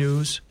history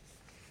news?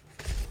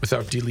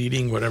 Without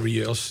deleting whatever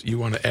else you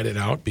want to edit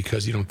out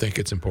because you don't think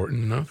it's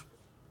important enough?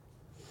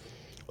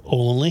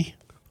 Only.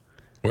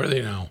 Where are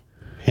they now?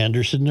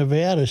 Henderson,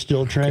 Nevada,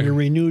 still trying to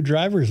renew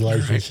driver's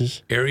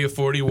licenses. Right. Area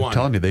 41. I'm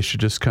telling you, they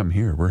should just come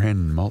here. We're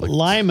handing them all.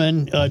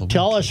 Lyman,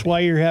 tell us why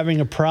you're having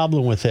a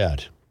problem with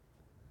that.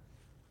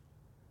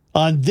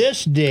 On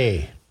this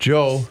day.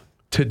 Joe,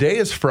 today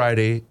is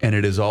Friday, and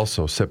it is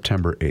also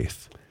September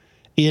 8th.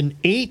 In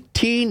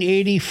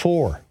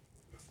 1884...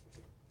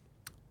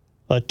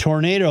 a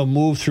tornado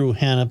moved through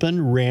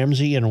Hennepin,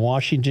 Ramsey, and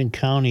Washington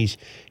counties,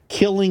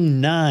 killing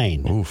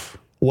 9. Oof.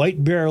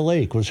 White Bear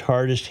Lake was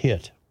hardest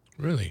hit.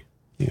 Really?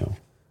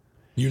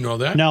 You know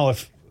that? Now,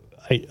 if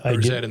or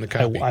is that in the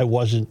copy? I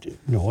wasn't.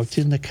 No, it's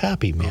in the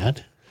copy,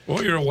 Matt.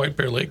 Well, you're a White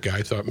Bear Lake guy.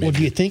 I thought maybe. Well,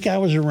 do you think I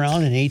was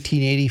around in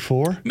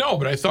 1884? No,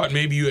 but I thought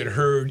maybe you had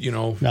heard,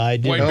 No, I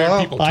didn't. White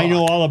Bear people talk. I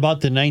know all about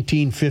the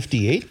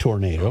 1958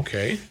 tornado.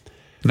 Okay.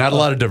 Not a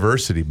lot of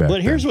diversity back then.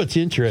 But here's what's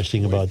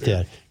interesting about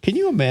that. Can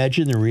you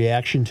imagine the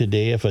reaction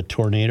today if a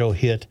tornado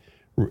hit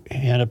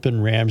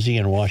Hennepin, Ramsey,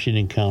 and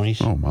Washington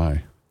counties? Oh,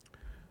 my.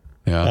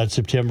 Yeah. On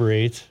September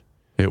 8th?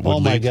 It would oh,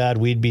 my God,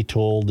 we'd be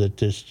told that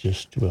this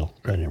just, well,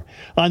 whatever.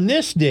 On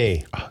this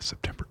day,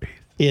 September 8th,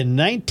 in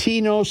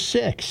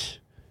 1906,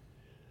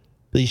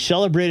 the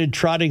celebrated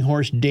trotting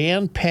horse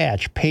Dan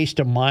Patch paced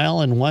a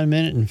mile in 1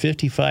 minute and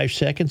 55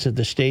 seconds at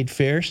the State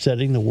Fair,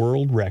 setting the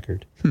world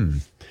record.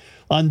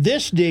 On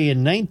this day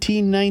in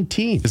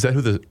 1919... Is that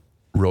who the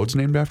road's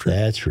named after?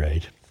 That's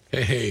right.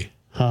 Hey.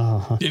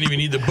 Didn't even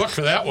need the book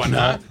for that one,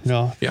 huh?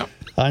 No. Yep.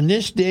 On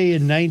this day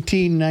in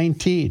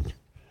 1919,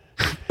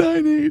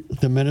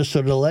 the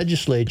Minnesota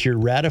legislature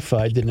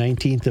ratified the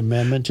 19th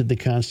Amendment to the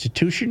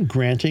Constitution,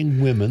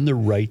 granting women the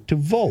right to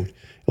vote.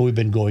 And we've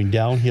been going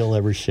downhill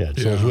ever since.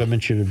 Yeah. Those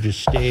women should have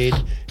just stayed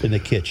in the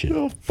kitchen.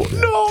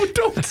 No,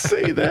 don't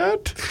say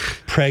that.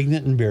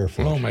 Pregnant and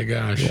barefoot. Oh, my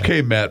gosh.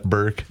 Okay, Matt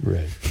Burke.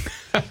 Right.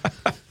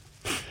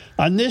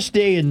 On this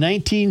day in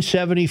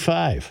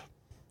 1975,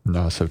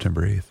 No,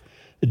 September 8th.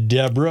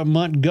 Deborah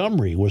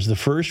Montgomery was the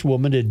first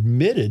woman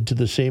admitted to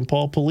the St.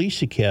 Paul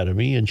Police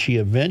Academy, and she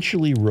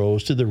eventually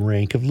rose to the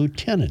rank of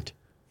lieutenant.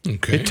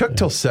 Okay. It took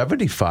till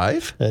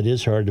 75? That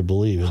is hard to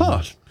believe. Isn't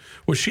it?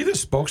 Was she the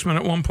spokesman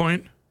at one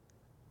point?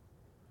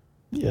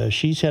 Yeah,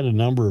 she's had a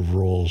number of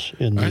roles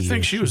in the. I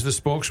think she was the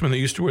spokesman that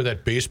used to wear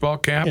that baseball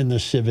cap in the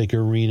civic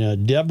arena.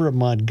 Deborah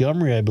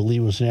Montgomery, I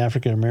believe, was an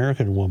African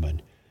American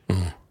woman.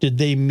 Did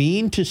they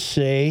mean to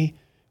say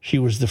she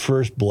was the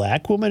first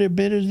black woman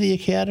admitted to the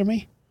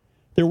academy?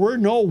 There were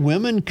no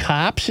women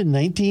cops in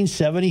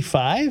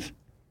 1975?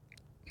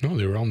 No,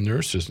 they were all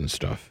nurses and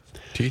stuff.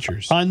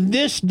 Teachers. On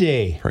this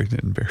day.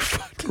 Pregnant and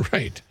barefoot.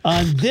 Right.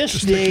 On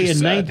this day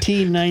in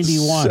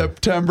 1991.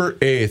 September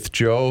 8th,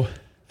 Joe.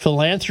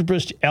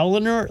 Philanthropist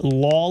Eleanor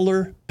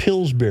Lawler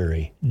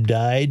Pillsbury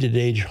died at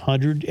age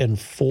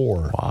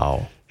 104.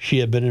 Wow. She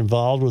had been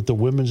involved with the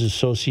Women's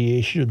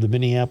Association of the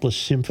Minneapolis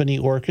Symphony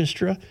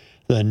Orchestra,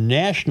 the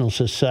National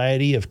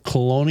Society of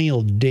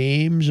Colonial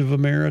Dames of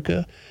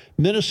America,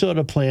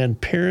 Minnesota Planned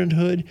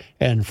Parenthood,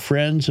 and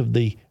Friends of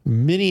the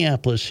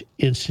Minneapolis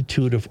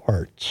Institute of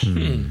Arts.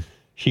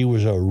 She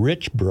was a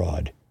rich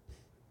broad,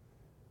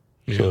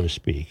 so to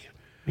speak,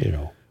 you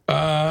know.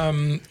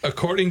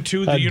 According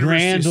to the a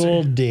grand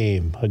old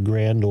dame.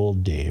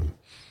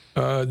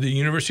 The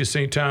University of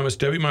St. Thomas,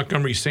 Debbie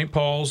Montgomery, St.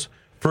 Paul's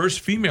first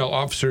female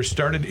officer,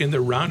 started in the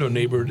Rondo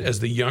neighborhood as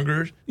the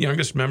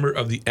youngest member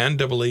of the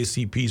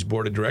NAACP's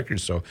board of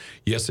directors. So,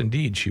 yes,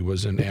 indeed, she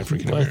was an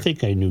African American. I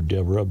think I knew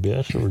Deborah a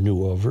bit, or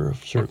knew of her,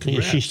 certainly.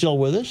 Is she still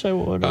with us?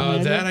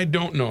 That I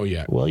don't know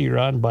yet. Well, you're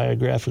on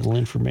biographical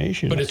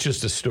information. But it's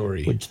just a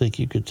story. Would you think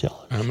you could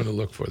tell us? I'm going to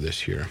look for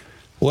this here.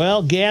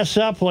 Well, gas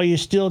up while you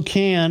still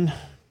can.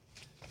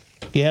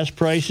 Gas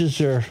prices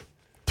are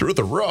through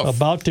the roof.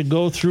 About to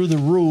go through the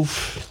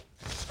roof.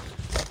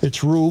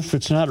 It's roof.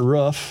 It's not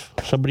roof.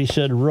 Somebody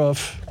said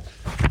roof.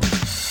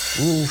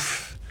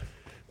 Roof.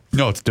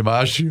 No, it's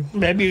DiMaggio.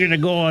 Maybe you're going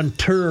to go on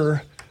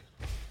tour.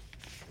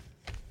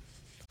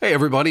 Hey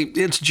everybody,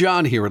 it's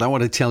John here, and I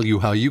want to tell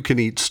you how you can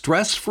eat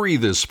stress-free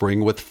this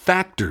spring with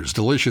Factor's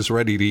delicious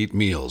ready-to-eat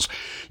meals.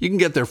 You can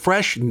get their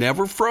fresh,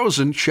 never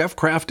frozen,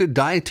 chef-crafted,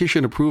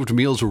 dietitian-approved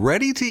meals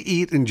ready to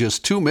eat in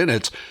just 2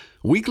 minutes.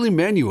 Weekly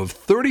menu of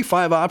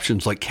 35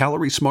 options like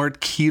Calorie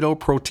Smart, Keto,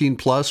 Protein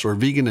Plus, or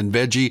Vegan and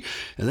Veggie,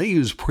 and they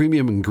use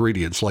premium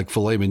ingredients like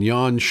filet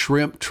mignon,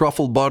 shrimp,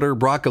 truffle butter,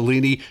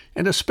 broccolini,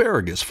 and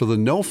asparagus for the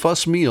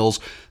no-fuss meals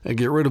and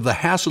get rid of the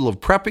hassle of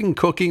prepping,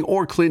 cooking,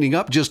 or cleaning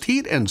up. Just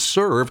heat and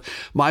serve.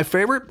 My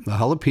favorite, the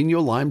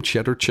jalapeno lime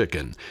cheddar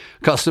chicken.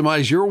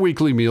 Customize your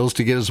weekly meals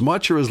to get as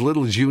much or as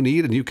little as you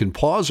need, and you can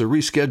pause or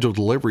reschedule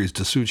deliveries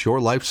to suit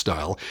your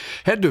lifestyle.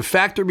 Head to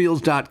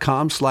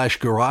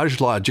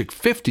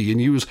factormeals.com/GarageLogic50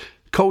 and use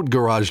code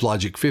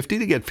GarageLogic50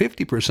 to get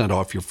 50%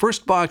 off your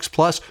first box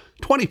plus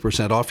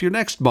 20% off your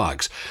next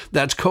box.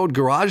 That's code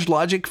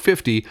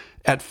GarageLogic50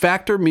 at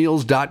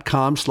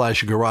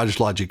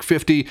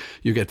factormeals.com/GarageLogic50.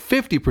 You get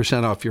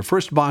 50% off your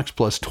first box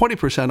plus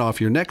 20%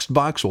 off your next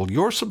box while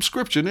your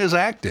subscription is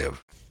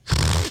active.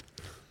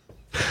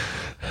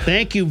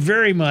 Thank you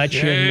very much.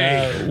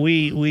 And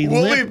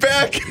we'll be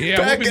back.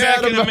 Back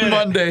at him on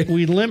Monday.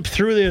 We limped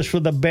through this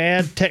with a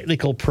bad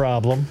technical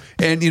problem.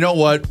 And you know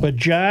what? But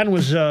John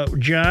was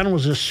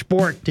a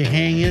sport to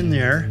hang in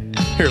there.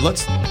 Here,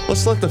 let's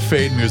let the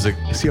fade music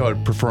see how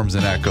it performs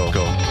in echo.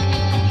 Go.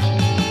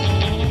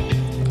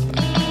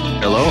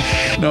 Hello?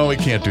 No, we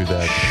can't do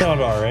that.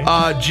 Sound all right.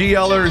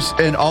 GLers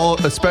and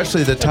all,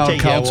 especially the town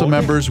council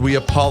members, we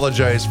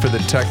apologize for the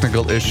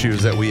technical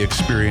issues that we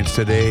experienced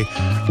today.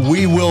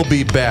 We will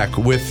be back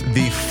with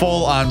the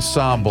full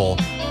ensemble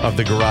of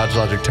the Garage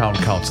Logic Town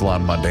Council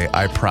on Monday.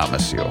 I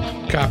promise you.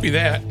 Copy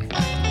that.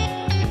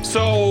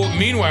 So,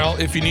 meanwhile,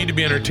 if you need to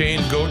be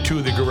entertained, go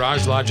to the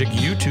Garage Logic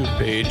YouTube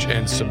page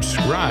and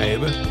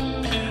subscribe.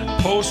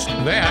 Post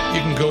that.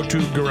 You can go to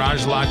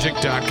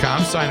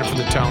garagelogic.com, sign up for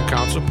the town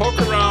council, poke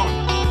around.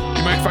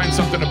 You might find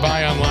something to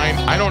buy online.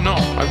 I don't know.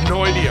 I have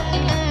no idea.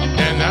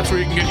 And that's where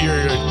you can get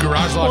your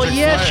Garage Logic Well,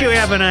 yes, flags. you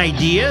have an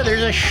idea.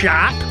 There's a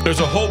shop.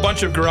 There's a whole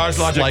bunch of Garage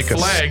Logic like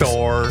flags a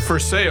store for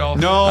sale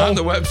on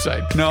the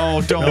website.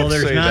 No, don't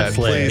there's say not that.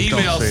 flags. Please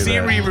don't Email say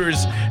that.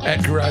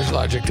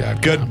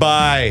 creevers@garagelogic.com.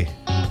 Goodbye.